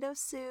and tomato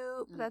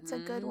soup. That's a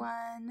good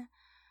one.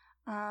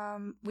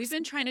 We've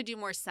been trying to do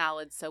more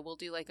salads, so we'll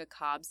do like a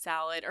Cobb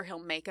salad, or he'll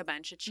make a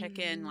bunch of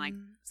chicken like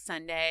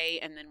Sunday,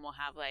 and then we'll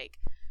have like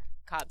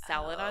Cobb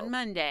salad on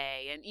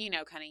Monday, and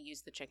kind of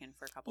use the chicken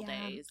for a couple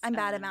days. I'm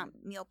bad about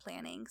meal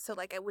planning, so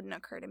like it wouldn't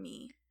occur to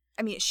me.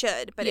 It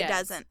should, but it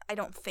doesn't. I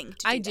don't think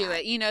to do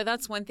that. it.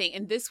 That's one thing.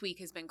 And this week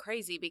has been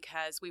crazy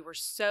because we were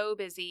so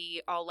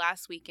busy all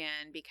last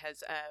weekend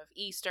because of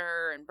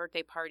Easter and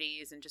birthday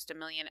parties and just a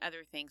million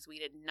other things. We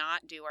did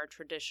not do our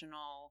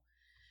traditional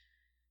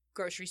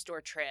grocery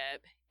store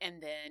trip,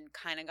 and then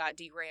kind of got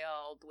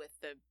derailed with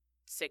the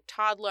sick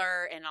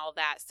toddler and all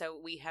that. So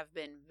we have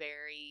been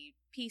very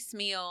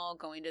piecemeal,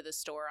 going to the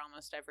store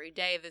almost every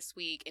day this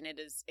week, and it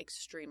is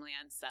extremely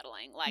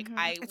unsettling. Like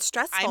it's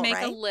stressful. I make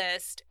right? a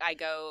list. I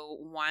go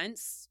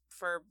once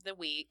for the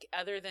week,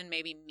 other than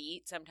maybe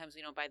meat. Sometimes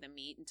we don't buy the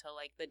meat until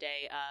like the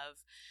day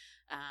of.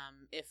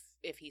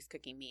 If he's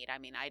cooking meat, I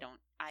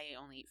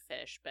only eat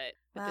fish, but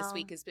this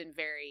week has been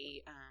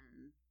very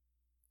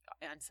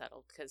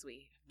unsettled because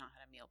we have not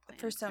had a meal plan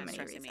for so many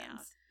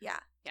reasons. Yeah,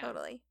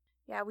 totally.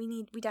 Yeah,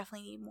 we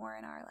definitely need more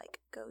in our like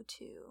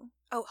go-to.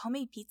 Oh,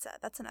 homemade pizza.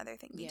 That's another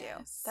thing we do.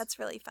 That's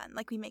really fun.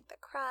 Like we make the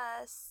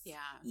crust. Yeah.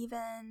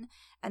 Even,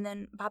 and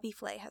then Bobby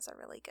Flay has a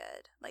really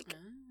good like.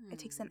 It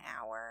takes an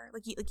hour.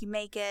 Like you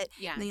make it.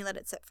 Yeah. And then you let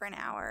it sit for an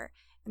hour,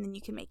 and then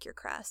you can make your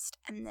crust,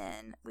 and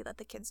then we let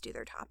the kids do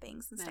their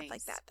toppings and stuff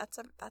like that. That's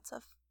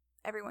a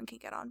everyone can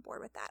get on board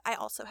with that. I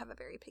also have a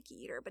very picky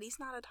eater, but he's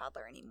not a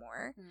toddler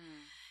anymore.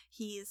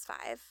 He's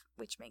 5,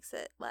 which makes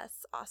it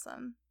less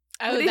awesome.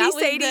 Oh, what did he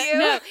say to you?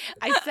 No,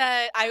 I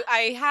said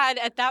I had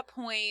at that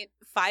point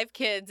 5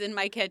 kids in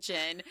my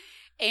kitchen,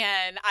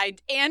 and I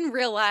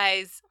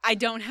realized I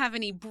don't have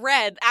any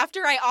bread after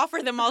I offer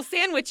them all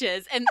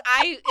sandwiches, and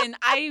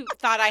I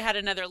thought I had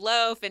another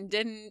loaf and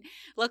didn't.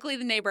 Luckily,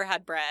 the neighbor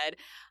had bread.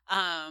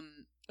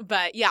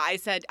 But yeah, I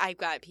said I've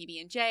got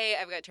PB&J,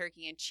 I've got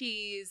turkey and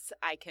cheese,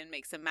 I can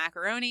make some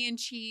macaroni and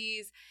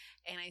cheese,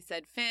 and I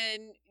said,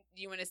 Finn,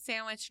 do you want a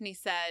sandwich? And he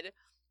said,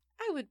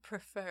 I would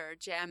prefer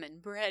jam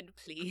and bread,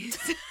 please.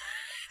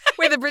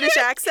 With a British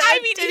accent?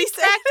 He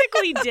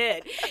practically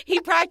did. He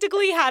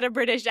practically had a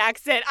British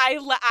accent.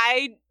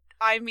 I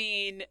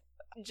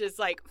just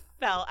like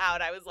fell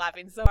out. I was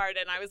laughing so hard,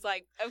 and I was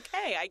like,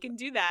 okay, I can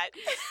do that.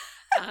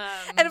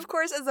 And of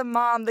course, as a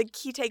mom, the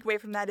key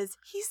takeaway from that is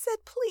he said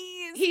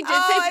please. He did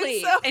say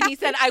please. And he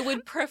said, I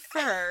would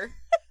prefer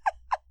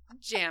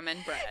jam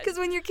and bread. Because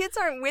when your kids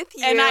aren't with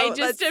you. And I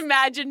just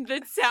imagined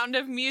the sound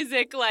of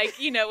music, like,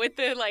 with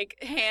the,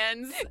 like,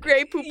 hands.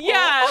 Grey poupon.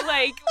 Yeah,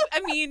 like,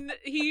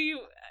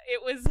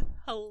 it was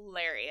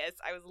hilarious.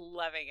 I was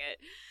loving it.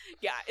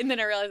 Yeah, and then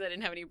I realized I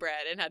didn't have any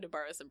bread and had to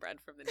borrow some bread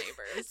from the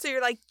neighbors. So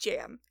you're like,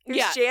 jam.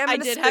 Here's jam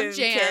and I did have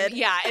jam. Kid.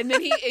 Yeah, and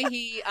then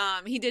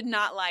he did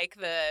not like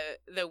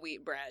the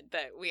wheat bread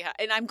that we had.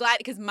 And I'm glad,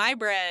 because my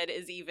bread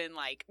is even,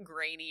 like,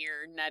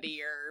 grainier,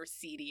 nuttier,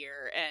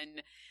 seedier,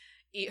 and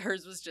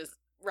hers was just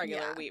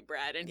regular wheat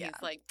bread. And he's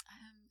like,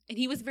 and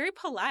he was very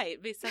polite.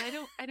 But he said,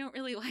 I don't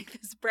really like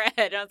this bread.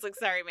 And I was like,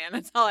 sorry, man,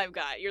 that's all I've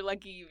got. You're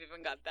lucky you've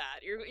even got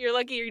that. You're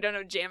lucky you don't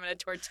have jam and a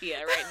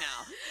tortilla right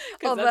now.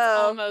 Because that's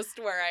almost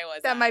where I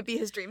was. That might be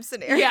his dream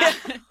scenario. Yeah.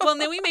 Well,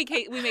 and then we make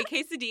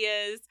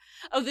quesadillas.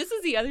 Oh, this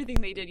is the other thing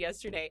they did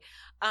yesterday.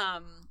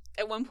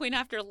 At one point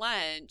after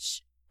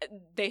lunch,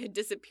 they had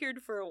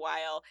disappeared for a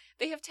while.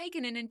 They have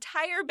taken an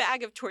entire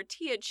bag of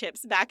tortilla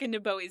chips back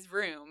into Bowie's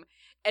room,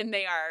 and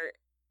they are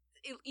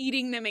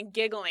eating them and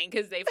giggling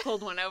because they've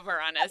pulled one over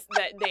on us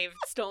that they've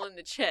stolen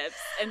the chips,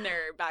 and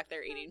they're back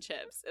there eating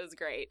chips. It was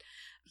great.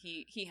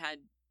 He had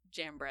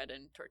jam bread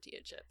and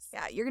tortilla chips.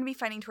 Yeah, you're gonna be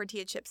finding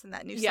tortilla chips in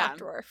that new sock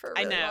drawer for a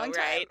really long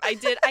time.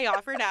 Right? I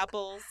offered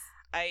apples.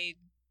 I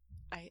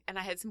I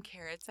had some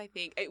carrots, I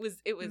think. It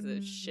was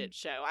a shit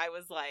show. I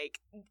was like,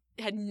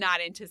 had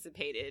not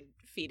anticipated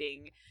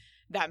feeding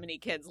that many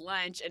kids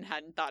lunch and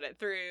hadn't thought it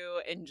through,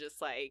 and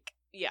just like,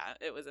 yeah,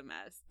 it was a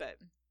mess, but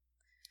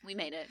we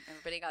made it.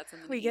 Everybody got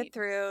something to eat. Get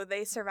through.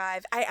 They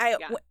survived.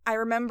 I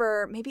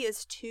remember maybe it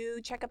was 2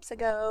 checkups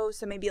ago,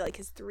 so maybe like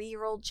his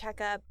 3-year-old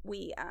checkup,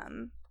 we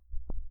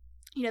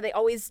they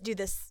always do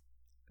this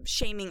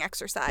shaming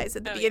exercise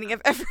at the beginning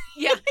of every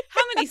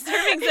how many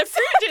servings of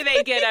fruit do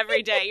they get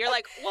every day? You're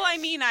like, well, I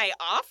mean, I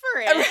offer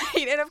it.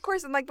 Right. And of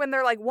course, and like when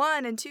they're like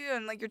 1 and 2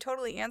 and like you're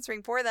totally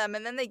answering for them,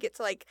 and then they get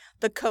to like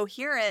the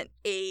coherent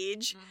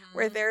age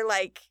where they're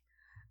like,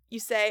 you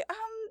say,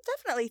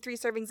 definitely 3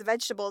 servings of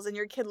vegetables, and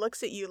your kid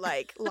looks at you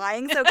like,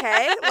 lying's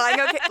okay?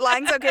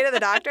 Lying's okay to the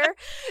doctor?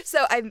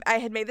 So I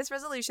had made this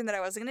resolution that I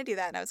wasn't going to do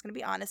that, and I was going to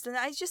be honest. And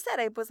I just said,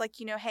 I was like,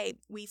 hey,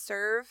 we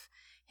serve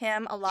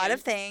him a lot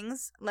of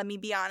things. Let me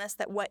be honest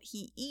that what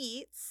he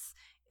eats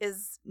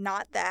is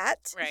not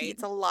that. Right. He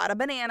eats a lot of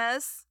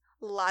bananas,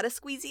 a lot of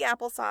squeezy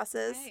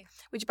applesauces,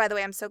 which, by the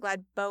way, I'm so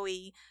glad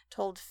Bowie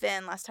told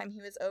Finn last time he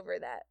was over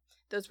that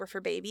those were for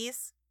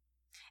babies.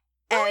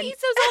 And he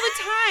eats those all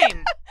the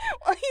time.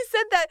 Well, he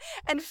said that,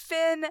 and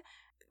Finn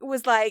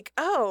was like,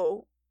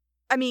 oh,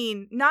 I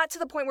mean, not to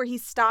the point where he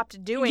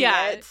stopped doing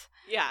it.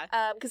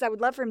 Yeah. Because I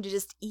would love for him to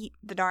just eat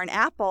the darn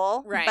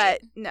apple. Right.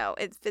 But no,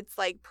 it's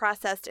like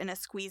processed in a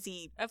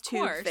squeezy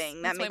tube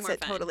thing. That makes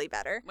it totally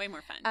better. Way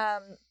more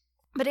fun.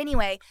 But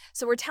anyway,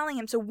 so we're telling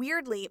him, so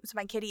weirdly, so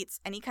my kid eats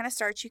any kind of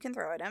starch you can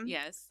throw at him.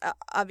 Yes.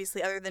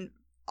 Obviously, other than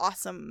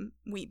awesome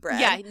wheat bread.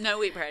 Yeah, no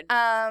wheat bread.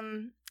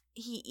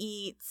 He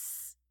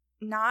eats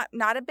not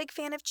a big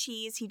fan of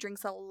cheese. He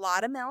drinks a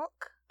lot of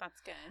milk.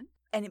 That's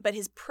good. But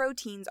his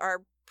proteins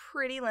are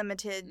pretty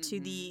limited to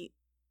the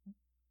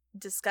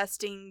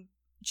disgusting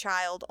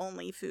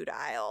child-only food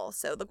aisle.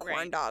 So the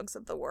corn dogs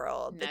of the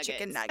world, the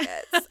chicken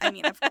nuggets. I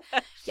mean,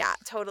 yeah,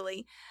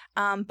 totally.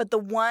 But the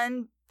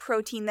one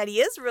protein that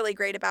he is really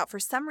great about for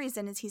some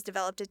reason is he's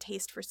developed a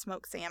taste for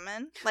smoked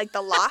salmon, like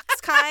the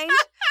lox kind.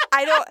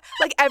 I don't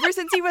like ever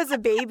since he was a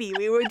baby,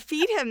 we would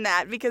feed him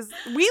that because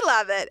we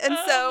love it. And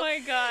oh my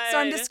God. So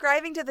I'm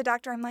describing to the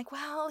doctor, I'm like,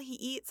 well, he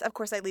eats, of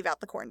course I leave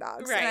out the corn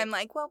dogs. Right. And I'm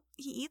like, well,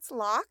 he eats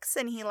lox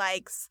and he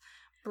likes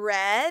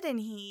bread and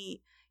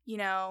he,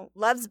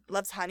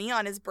 loves honey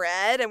on his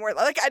bread. And we're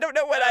like, I don't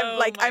know what I'm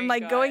like. I'm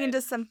like going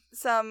into some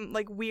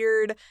like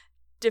weird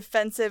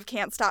defensive,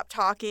 can't stop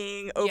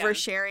talking,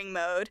 oversharing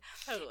mode.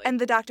 Totally. And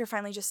the doctor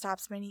finally just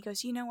stops me and he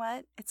goes, you know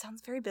what? It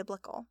sounds very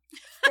biblical.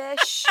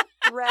 Fish,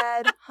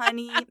 bread,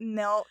 honey,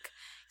 milk.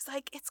 It's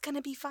like, it's going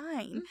to be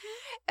fine.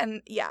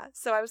 And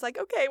so I was like,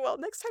 okay, well,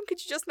 next time could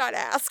you just not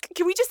ask?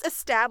 Can we just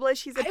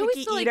establish he's a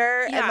picky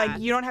eater and like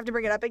you don't have to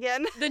bring it up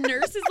again? The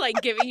nurse is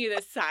like giving you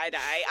the side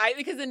eye.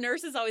 Because the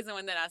nurse is always the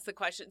one that asks the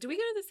question. Do we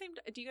go to the same?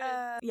 Do you go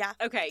to? Yeah.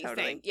 Okay,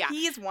 totally. Same. Yeah.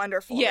 He's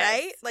wonderful,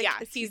 right? Like,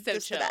 he's so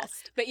chill.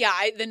 But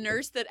the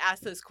nurse that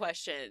asks those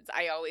questions,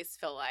 I always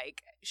feel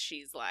like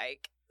she's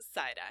like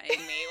side-eyeing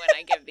me when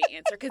I give the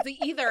answer. Because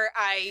either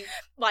I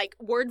like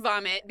word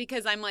vomit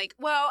because I'm like,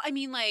 well, I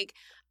mean, like,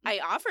 I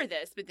offer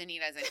this, but then he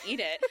doesn't eat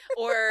it.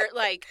 Or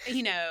like,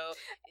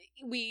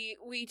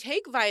 we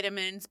take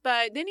vitamins,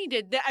 but then he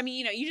did that. I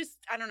mean, you just,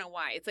 I don't know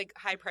why. It's like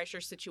high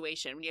pressure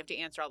situation when you have to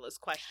answer all those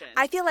questions.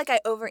 I feel like I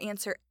over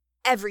answer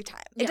every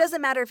time. It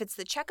doesn't matter if it's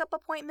the checkup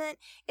appointment.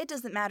 It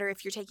doesn't matter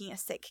if you're taking a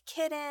sick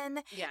kid in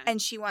and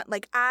she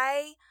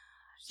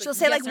she'll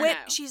say like, when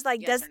she's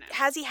like,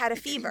 has he had a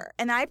fever?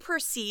 And I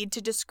proceed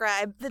to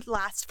describe the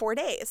last 4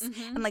 days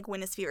and like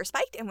when his fever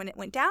spiked and when it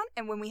went down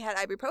and when we had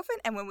ibuprofen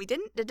and when we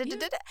didn't.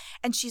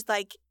 And she's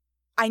like,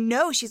 I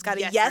know she's got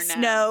a yes,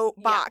 no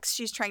box.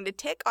 She's trying to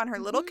tick on her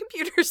little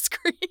computer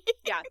screen.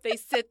 They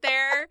sit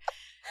there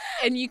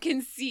and you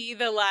can see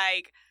the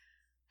like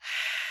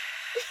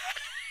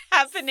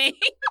happening.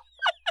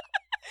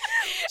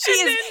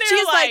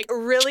 She's like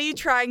really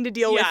trying to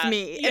deal with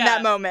me in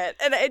that moment.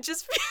 And it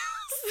just feels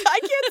I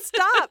can't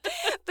stop.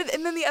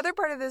 And then the other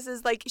part of this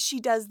is like she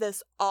does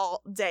this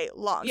all day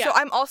long. So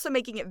I'm also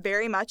making it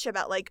very much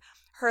about like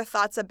her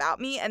thoughts about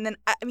me. And then,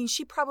 I mean,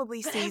 she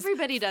probably sees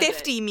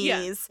 50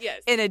 me's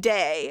in a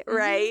day,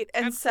 right?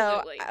 And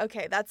absolutely. So,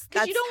 okay, that's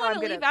you don't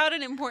want to leave out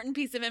an important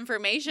piece of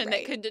information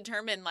that could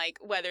determine like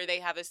whether they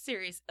have a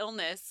serious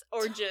illness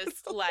or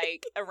just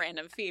like a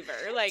random fever.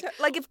 Like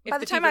if by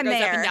the time fever I'm goes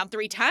there, up and down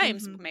 3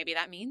 times, maybe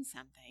that means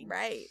something.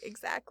 Right,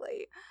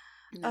 exactly.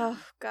 No.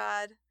 Oh,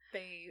 God.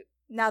 They...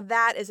 Now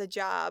that is a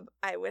job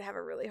I would have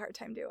a really hard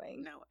time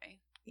doing. No way.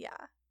 Yeah.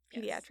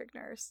 Pediatric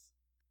nurse.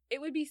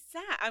 It would be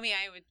sad. I mean,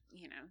 I would,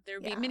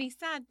 there would be many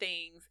sad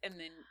things. And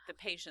then the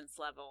patience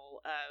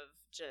level of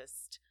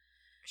just.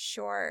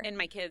 Sure. And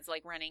my kids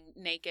like running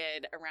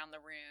naked around the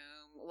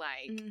room,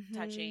 like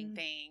touching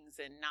things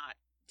and not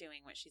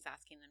doing what she's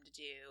asking them to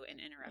do and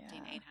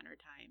interrupting 800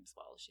 times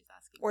while she's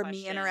asking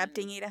questions. Me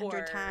interrupting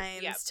 800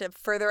 times to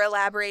further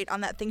elaborate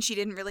on that thing she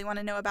didn't really want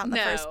to know about in the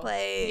first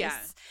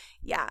place.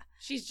 Yeah.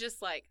 She's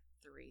just like,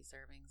 3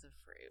 servings of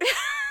fruit.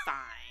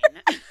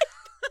 Fine.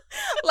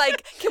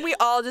 Like, can we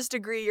all just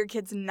agree your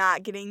kid's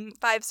not getting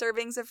 5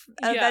 servings of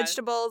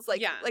vegetables?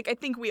 Like, like I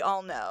think we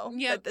all know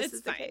that this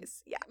is the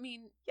case. Yeah. I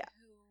mean,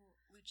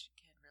 which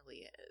kid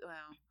really is?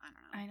 Well,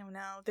 I don't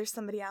know. There's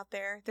somebody out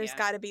there. There's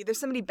got to be. There's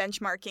somebody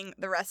benchmarking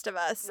the rest of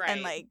us. Right.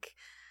 And like,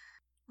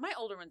 my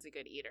older one's a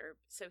good eater,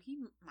 so he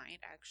might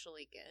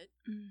actually get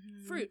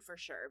fruit for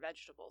sure.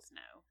 Vegetables,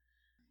 no.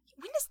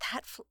 When does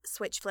that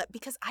switch flip?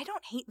 Because I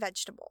don't hate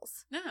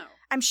vegetables. No.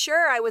 I'm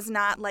sure I was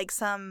not like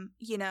some,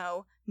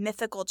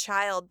 mythical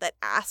child that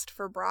asked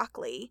for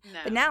broccoli. No.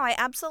 But now I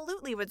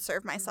absolutely would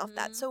serve myself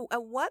that. So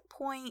at what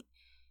point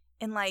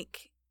in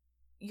like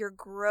your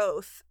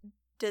growth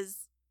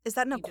is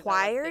that an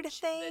acquired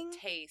thing? The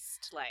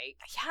taste, like.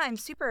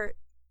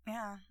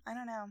 Yeah, I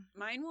don't know.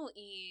 Mine will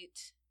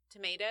eat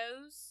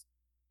tomatoes,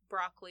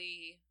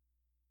 broccoli,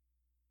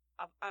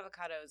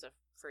 avocado is a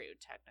fruit,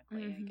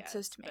 technically, I guess. So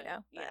it's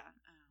tomato. But, right.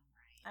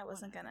 I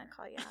wasn't going to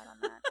call you out on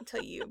that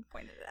until you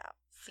pointed it out.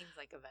 Seems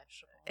like a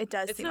vegetable. It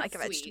does seem like a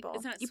vegetable.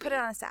 It's not you sweet. Put it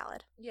on a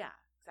salad. Yeah,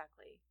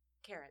 exactly.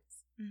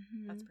 Carrots.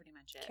 That's pretty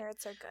much it.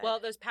 Carrots are good. Well,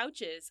 those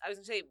pouches, I was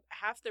going to say,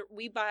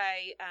 we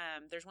buy,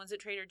 there's ones at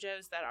Trader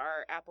Joe's that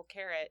are apple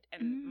carrot,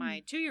 and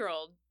my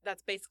 2-year-old,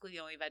 that's basically the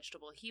only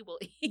vegetable he will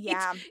eat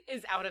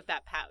is out of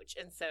that pouch.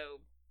 And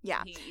so he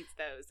eats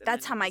those.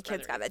 That's how my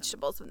kids got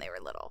vegetables when they were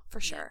little, for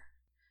sure.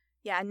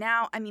 Yeah,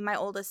 now, I mean, my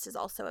oldest is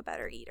also a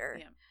better eater.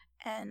 Yeah.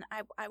 And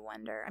I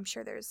wonder, I'm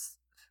sure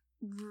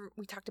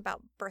we talked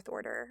about birth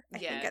order, I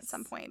think, at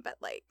some point, but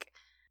like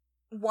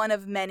one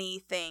of many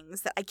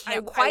things that I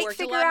can't quite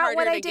figure out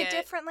what I did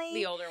differently.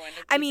 The older one,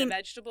 I mean, the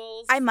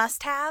vegetables. I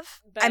must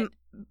have. But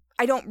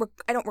I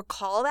don't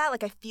recall that.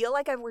 Like, I feel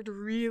like I've worked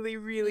really,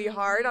 really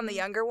hard on the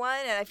younger one,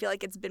 and I feel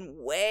like it's been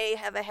way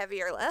of a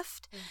heavier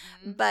lift.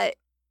 But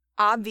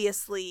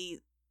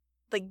obviously,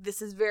 like,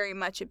 this is very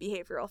much a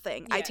behavioral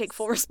thing. Yes. I take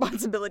full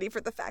responsibility for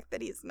the fact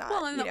that he's not.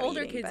 Well, and the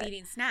older kid's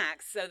eating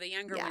snacks, so the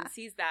younger one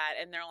sees that,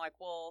 and they're like,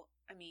 well,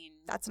 I mean,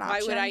 that's an why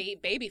option. would I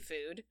eat baby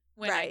food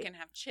when I can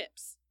have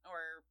chips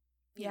or,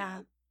 you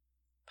know,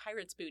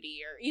 pirate's booty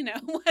or,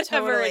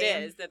 whatever it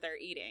is that they're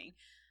eating.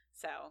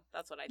 So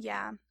that's what I do.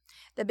 Yeah.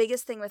 The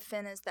biggest thing with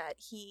Finn is that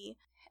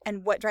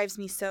and what drives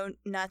me so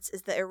nuts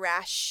is the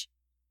irrational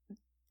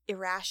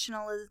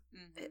is,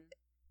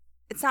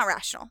 it's not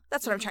rational.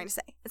 That's what I'm trying to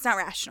say. It's not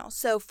rational.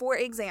 So, for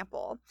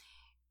example,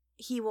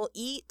 he will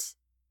eat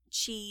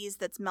cheese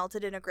that's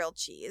melted in a grilled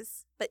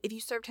cheese, but if you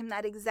served him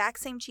that exact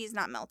same cheese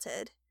not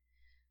melted,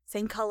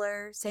 same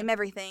color, same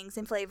everything,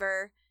 same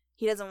flavor,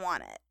 he doesn't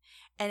want it.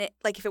 And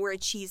like if it were a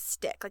cheese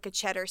stick, like a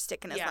cheddar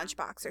stick in his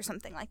lunchbox or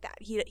something like that,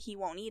 he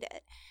won't eat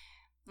it.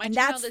 My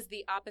child is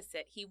the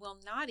opposite. He will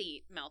not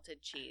eat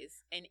melted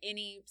cheese in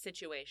any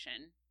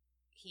situation.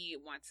 He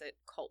wants it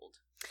cold.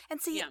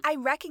 And see, I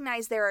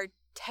recognize there are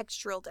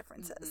textural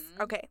differences.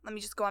 Okay, let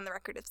me just go on the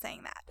record of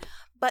saying that.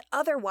 But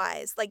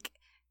otherwise, like,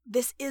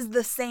 this is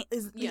the same,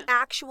 is the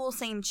actual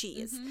same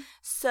cheese.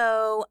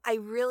 So I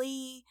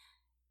really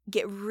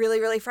get really,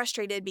 really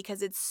frustrated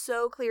because it's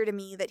so clear to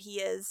me that he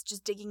is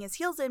just digging his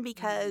heels in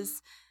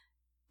because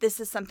this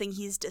is something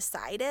he's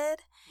decided.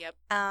 Yep.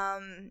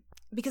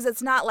 Because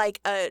it's not like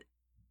a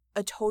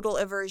total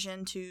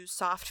aversion to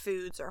soft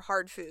foods or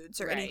hard foods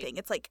or anything.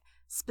 It's like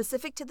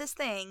specific to this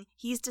thing,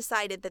 he's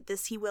decided that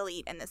this he will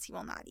eat and this he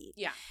will not eat.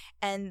 Yeah.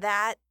 And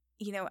that,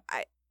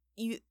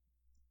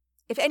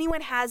 if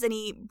anyone has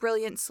any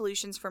brilliant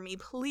solutions for me,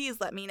 please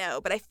let me know.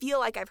 But I feel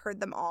like I've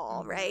heard them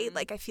all, right?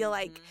 Like, I feel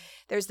like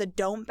there's the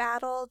don't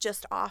battle,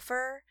 just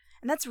offer.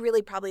 And that's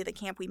really probably the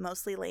camp we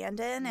mostly land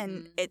in.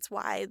 And it's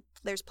why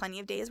there's plenty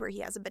of days where he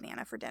has a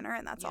banana for dinner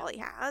and that's all he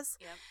has.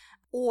 Yeah.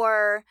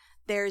 Or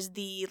there's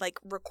the, like,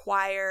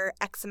 require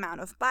X amount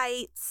of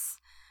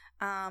bites.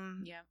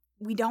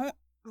 We don't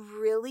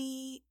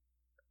really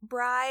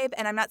bribe,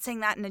 and I'm not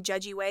saying that in a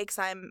judgy way because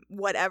I'm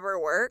whatever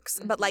works,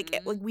 but like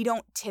we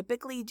don't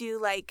typically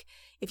do like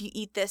if you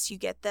eat this you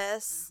get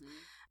this,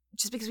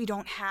 just because we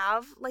don't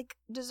have like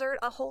dessert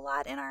a whole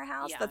lot in our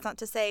house. That's not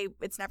to say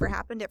it's never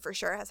happened. It for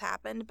sure has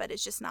happened, but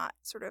it's just not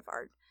sort of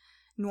our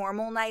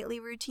normal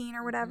nightly routine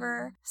or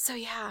whatever. So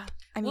I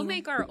mean, we'll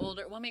make our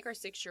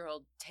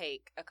 6-year-old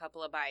take a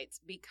couple of bites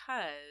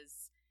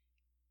because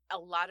a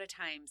lot of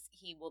times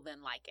he will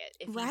then like it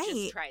if he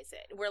just tries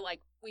it. We're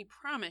like, we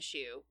promise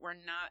you, we're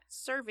not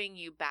serving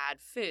you bad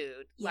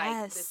food.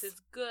 Like, this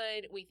is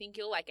good. We think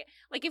you'll like it.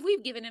 Like, if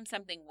we've given him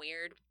something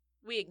weird,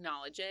 we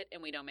acknowledge it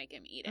and we don't make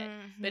him eat it.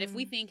 But if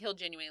we think he'll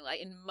genuinely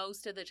like, and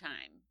most of the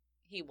time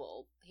he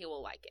will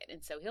like it,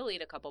 and so he'll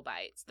eat a couple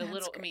bites. The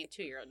little, I mean,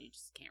 2-year-old, you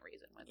just can't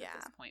reason with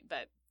at this point.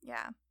 But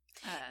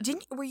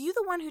were you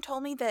the one who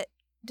told me that?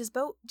 Did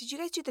you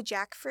guys do the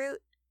jackfruit?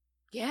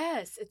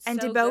 Yes, it's and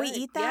so did Bowie good.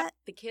 eat that? Yep,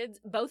 the kids,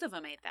 both of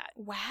them ate that.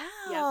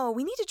 Wow,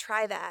 we need to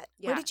try that.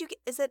 Where did you get?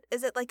 Is it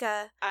like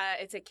a?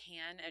 It's a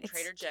can at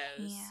Trader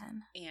Joe's,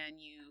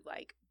 and you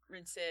like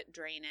rinse it,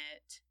 drain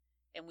it,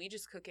 and we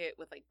just cook it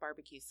with like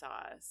barbecue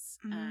sauce.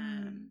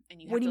 And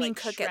you have what do you to, mean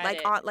cook it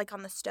like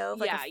on the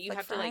stove? Yeah, like you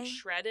have to like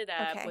shred it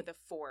up with a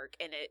fork,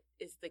 and it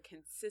is the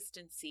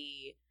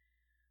consistency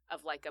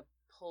of like a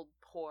pulled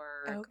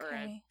pork or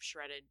a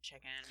shredded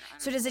chicken.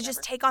 So does it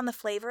just take on the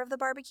flavor of the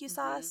barbecue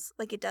sauce?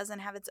 Like it doesn't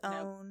have its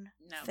own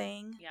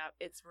thing? Yeah,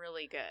 it's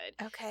really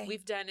good. Okay.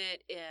 We've done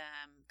it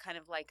kind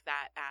of like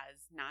that as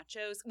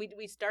nachos.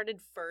 We started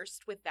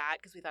first with that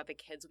because we thought the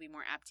kids would be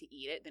more apt to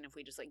eat it than if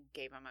we just like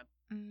gave them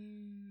a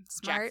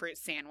jackfruit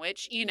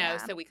sandwich, you know.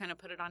 So we kind of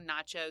put it on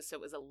nachos, so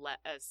it was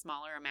a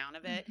smaller amount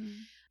of it.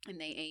 And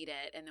they ate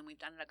it, and then we've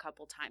done it a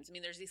couple times. I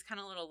mean, there's these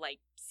kind of little, like,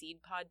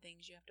 seed pod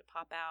things you have to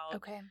pop out.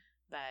 Okay.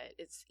 But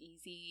it's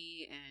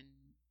easy, and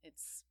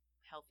it's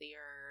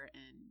healthier,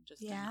 and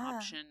just an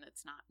option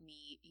that's not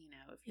meat, you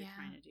know, if you're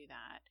trying to do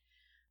that.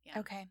 Yeah.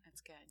 Okay.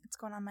 That's good. It's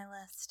going on my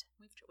list.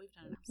 We've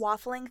done it.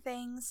 Waffling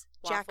things,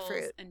 Waffles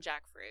jackfruit. And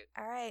jackfruit.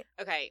 All right.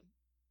 Okay.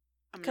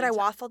 Could I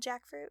waffle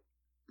jackfruit?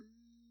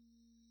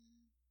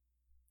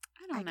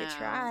 I don't know. I could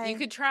try. You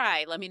could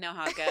try. Let me know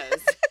how it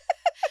goes.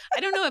 I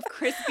don't know if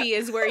crispy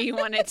is where you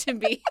want it to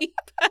be.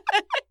 But...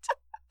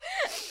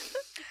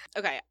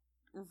 Okay,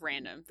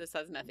 random. This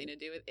has nothing to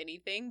do with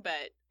anything,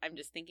 but I'm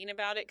just thinking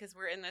about it because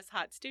we're in this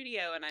hot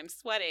studio and I'm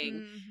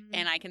sweating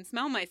and I can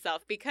smell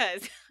myself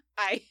because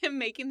I am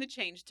making the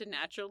change to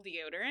natural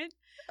deodorant.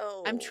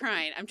 Oh, I'm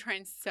trying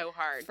so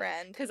hard,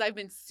 friend, because I've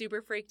been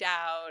super freaked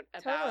out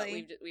about.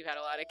 We've had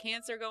a lot of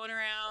cancer going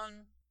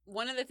around.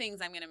 One of the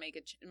things I'm going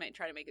to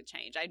try to make a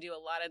change. I do a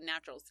lot of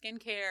natural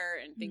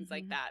skincare and things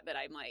like that, but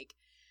I'm like,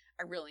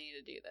 I really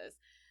need to do this.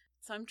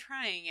 So I'm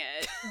trying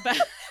it. But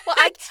well,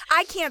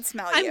 I can't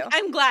smell you.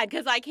 I'm glad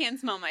because I can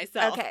smell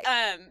myself. Okay.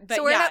 But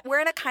so we're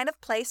in a kind of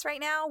place right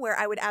now where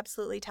I would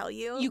absolutely tell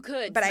you. You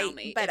could smell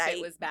me if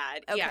it was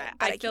bad. Okay, yeah.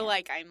 I feel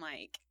like I'm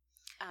like,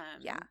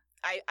 yeah.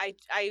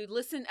 I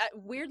listened,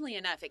 weirdly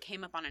enough, it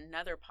came up on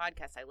another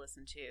podcast I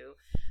listened to.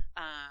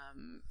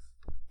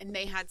 And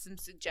they had some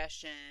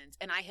suggestions.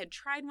 And I had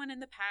tried one in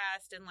the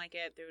past and like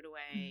it, threw it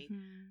away.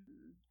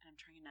 I'm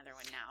trying another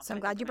one now. So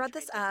I'm glad you brought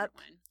this up.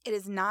 It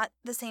is not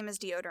the same as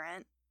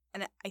deodorant.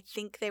 And I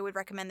think they would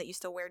recommend that you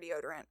still wear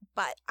deodorant.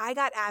 But I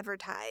got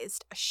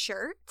advertised a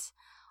shirt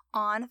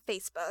on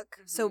Facebook.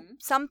 So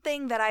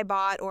something that I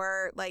bought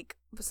or like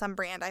some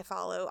brand I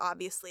follow,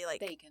 obviously like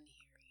they can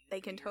hear you.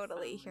 They can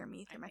totally hear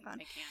me through my phone.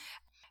 They can.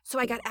 So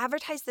I got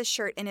advertised this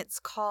shirt and it's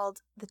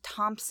called the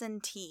Thompson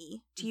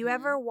Tee. Do you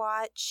ever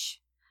watch...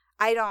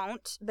 I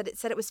don't, but it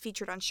said it was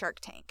featured on Shark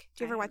Tank.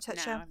 Do you ever watch that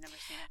show? No, I've never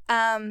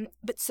seen it.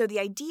 But so the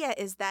idea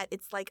is that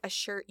it's like a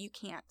shirt you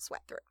can't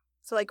sweat through.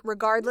 So like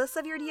regardless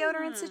of your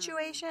deodorant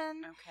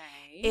situation,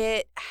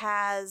 it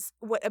has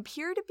what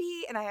appear to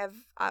be, and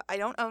I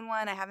don't own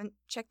one. I haven't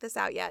checked this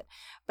out yet,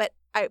 but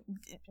I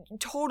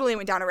totally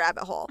went down a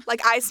rabbit hole.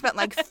 Like I spent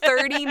like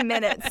 30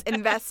 minutes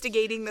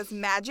investigating this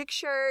magic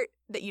shirt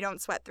that you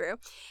don't sweat through.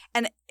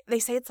 And they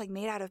say it's like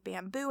made out of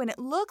bamboo, and it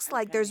looks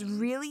like there's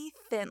really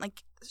thin,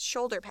 like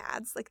shoulder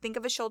pads. Like think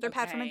of a shoulder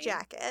pad from a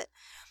jacket,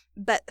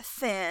 but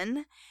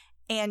thin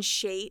and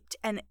shaped,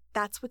 and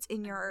that's what's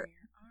in your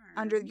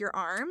under your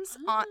arms.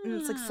 And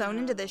it's like sewn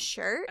into this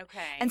shirt. Okay.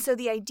 And so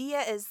the idea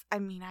is, I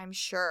mean, I'm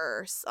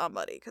sure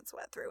somebody could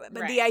sweat through it,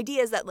 but the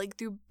idea is that like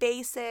through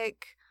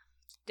basic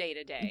day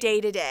to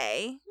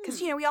day,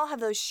 because you know we all have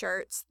those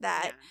shirts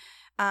that.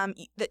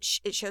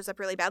 It shows up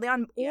really badly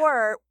on.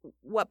 Or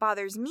what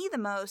bothers me the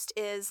most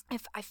is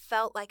if I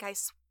feel like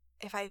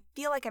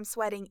I'm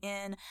sweating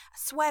in a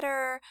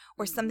sweater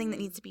or something that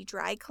needs to be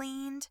dry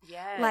cleaned.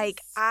 Yes.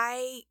 Like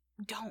I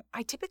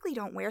typically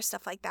don't wear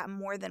stuff like that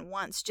more than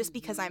once just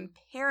because I'm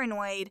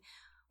paranoid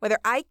whether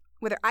I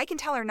can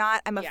tell or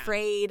not. I'm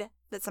afraid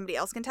that somebody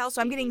else can tell.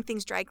 So I'm getting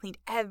things dry cleaned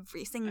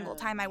every single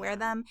time I wear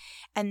them,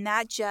 and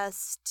that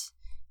just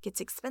gets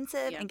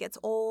expensive and gets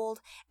old.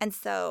 And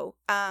so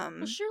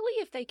well, surely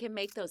if they can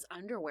make those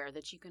underwear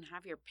that you can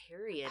have your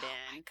period in.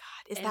 Oh my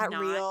God, is that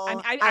real?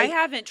 I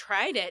haven't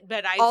tried it,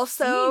 but I've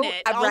seen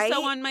it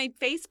also on my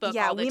Facebook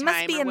all the time. Yeah, we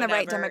must be in the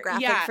right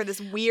demographic for this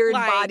weird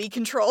body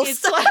control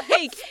stuff. It's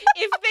like,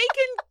 if they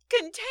can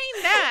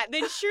contain that,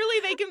 then surely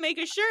they can make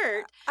a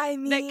shirt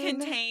that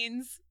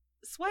contains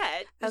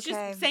sweat. It's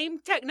just same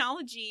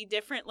technology,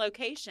 different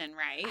location,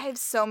 right? I have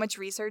so much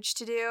research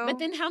to do. But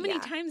then how many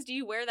times do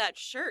you wear that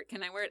shirt?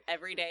 Can I wear it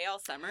every day all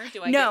summer?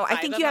 Do I No, get 5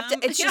 I think you have to.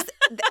 It's just,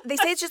 they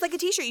say it's just like a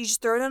t-shirt. You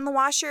just throw it in the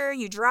washer,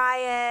 you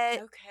dry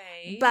it.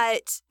 Okay.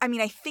 But, I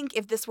mean, I think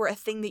if this were a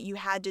thing that you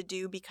had to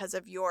do because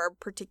of your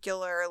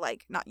particular,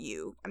 like, not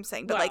you, I'm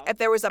saying, but like if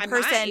there was a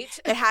person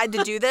that had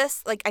to do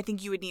this, like, I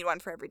think you would need one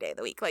for every day of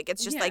the week. Like,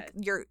 it's just like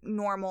your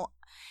normal...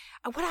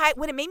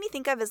 What it made me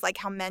think of is like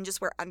how men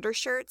just wear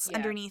undershirts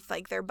underneath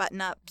like their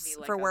button-ups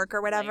for work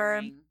or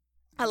whatever.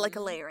 Like a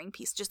layering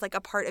piece, just like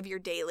a part of your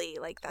daily,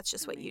 like that's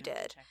just what you did.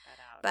 Check that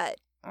out. But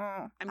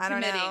I'm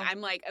committing.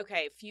 I'm like,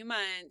 okay, a few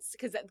months,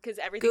 because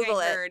everything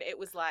I heard, it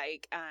was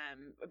like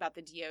about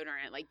the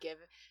deodorant, like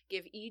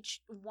give each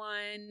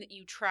one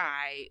you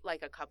try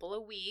like a couple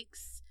of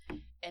weeks.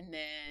 And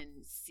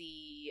then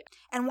see.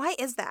 And why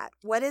is that?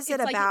 What is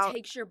it about? It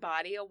takes your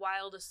body a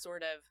while to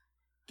sort of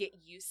get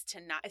used to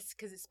not,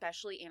 because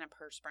especially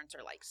antiperspirants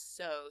are like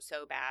so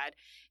bad,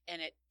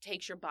 and it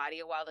takes your body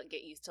a while to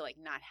get used to like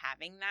not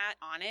having that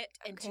on it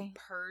and to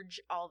purge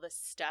all the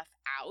stuff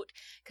out.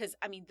 Because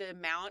I mean, the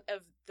amount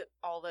of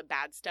all the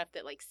bad stuff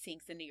that like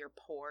sinks into your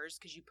pores,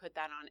 because you put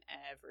that on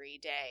every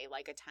day,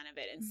 like a ton of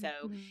it, and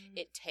so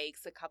it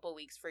takes a couple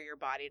weeks for your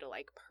body to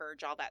like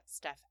purge all that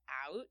stuff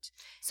out,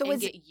 so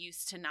and get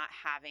used to not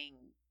having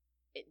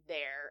it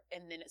there,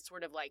 and then it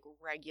sort of like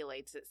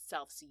regulates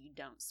itself so you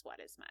don't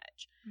sweat as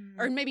much,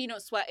 or maybe you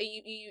don't sweat,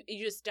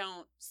 you just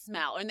don't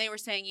smell. And they were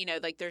saying, you know,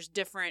 like there's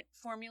different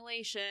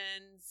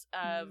formulations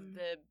of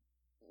the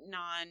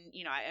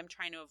I'm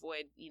trying to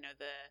avoid, you know,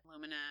 the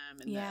aluminum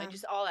and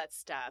just all that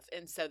stuff,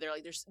 and so they're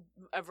like there's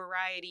a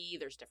variety,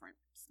 there's different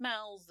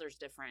smells, there's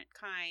different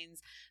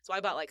kinds. So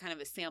I bought like kind of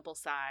a sample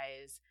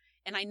size.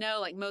 And I know,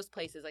 like, most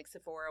places, like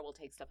Sephora will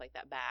take stuff like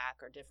that back,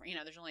 or different. You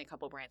know, there's only a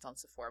couple brands on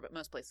Sephora, but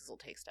most places will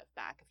take stuff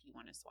back if you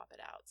want to swap it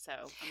out. So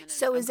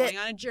I'm going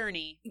on a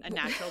journey, a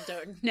natural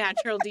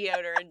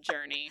deodorant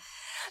journey.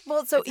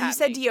 Well, so you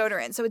said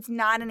deodorant, so it's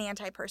not an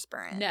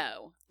antiperspirant.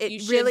 No. You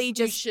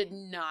should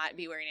not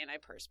be wearing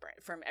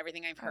antiperspirant from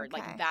everything I've heard.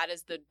 Okay. Like, that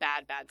is the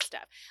bad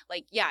stuff.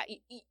 Like, yeah,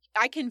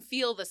 I can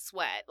feel the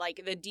sweat.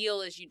 Like, the deal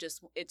is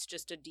it's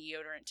just a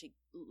deodorant to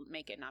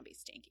make it not be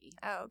stinky.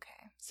 Oh,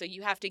 okay. So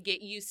you have to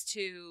get used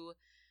to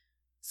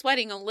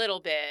sweating a little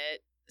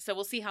bit. So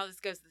we'll see how this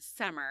goes this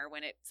summer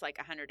when it's like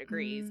 100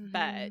 degrees.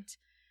 But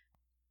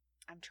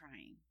I'm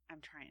trying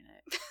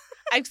it.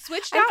 I've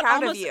switched out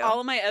almost all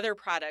of my other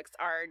products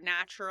are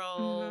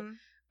natural.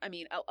 I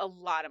mean, a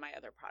lot of my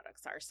other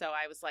products are. So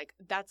I was like,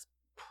 that's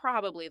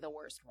probably the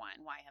worst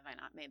one. Why have I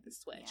not made the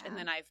switch? Yeah. And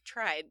then I've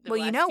tried the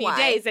last few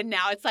days, and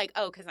now it's like,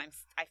 because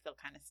I feel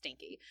kind of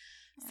stinky.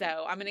 Yeah.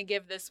 So I'm going to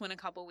give this one a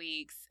couple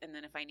weeks, and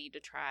then if I need to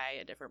try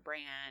a different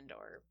brand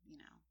or, you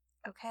know.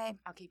 Okay.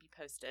 I'll keep you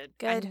posted.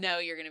 Good. I know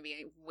you're going to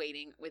be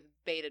waiting with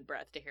bated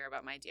breath to hear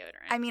about my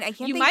deodorant. I mean, I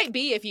can't You might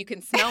be if you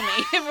can smell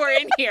me if we're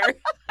in here.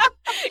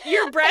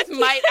 Your breath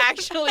might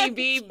actually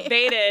be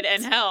bated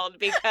and held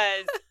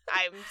because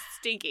I'm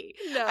stinky.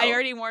 No. I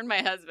already warned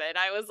my husband.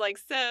 I was like,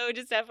 so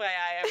just FYI,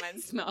 I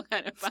might smell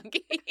kind of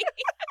funky.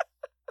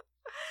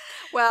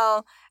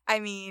 Well, I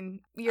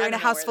mean, you're in a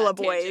house full of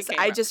boys.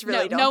 I just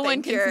really don't think no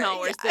one can smell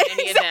worse than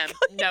any of them.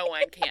 No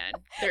one can.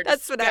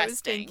 That's what I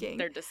was thinking.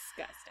 They're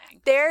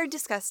disgusting. They're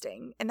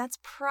disgusting. And that's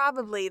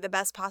probably the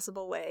best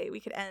possible way we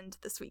could end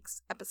this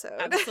week's episode.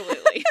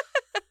 Absolutely.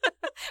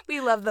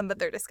 We love them, but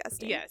they're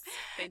disgusting. Yes,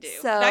 they do.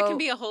 So, that can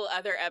be a whole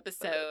other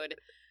episode.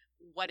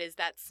 What is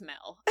that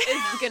smell?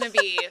 It's going to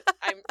be,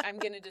 I'm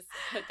going to just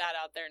put that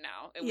out there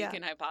now. And we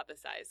can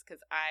hypothesize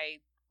because I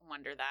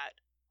wonder that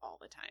all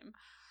the time.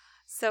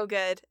 So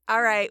good.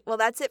 All right. Well,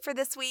 that's it for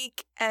this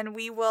week. And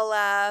we will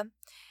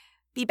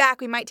be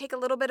back. We might take a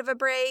little bit of a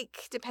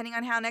break depending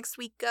on how next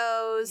week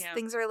goes. Yeah.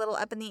 Things are a little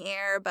up in the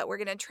air, but we're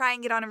going to try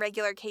and get on a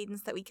regular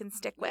cadence that we can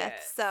stick with.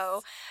 Yes.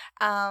 So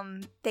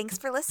thanks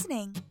for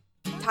listening.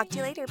 Talk to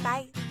you later.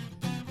 Bye.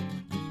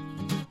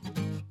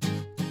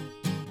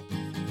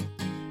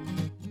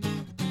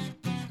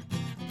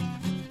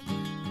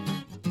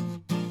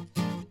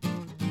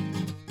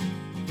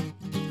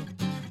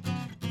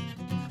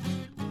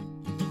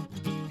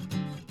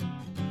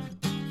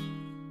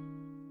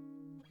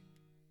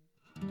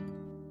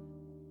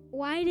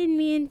 Why did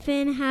me and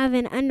Finn have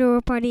an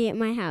underwear party at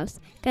my house?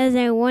 Because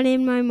I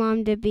wanted my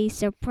mom to be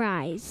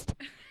surprised.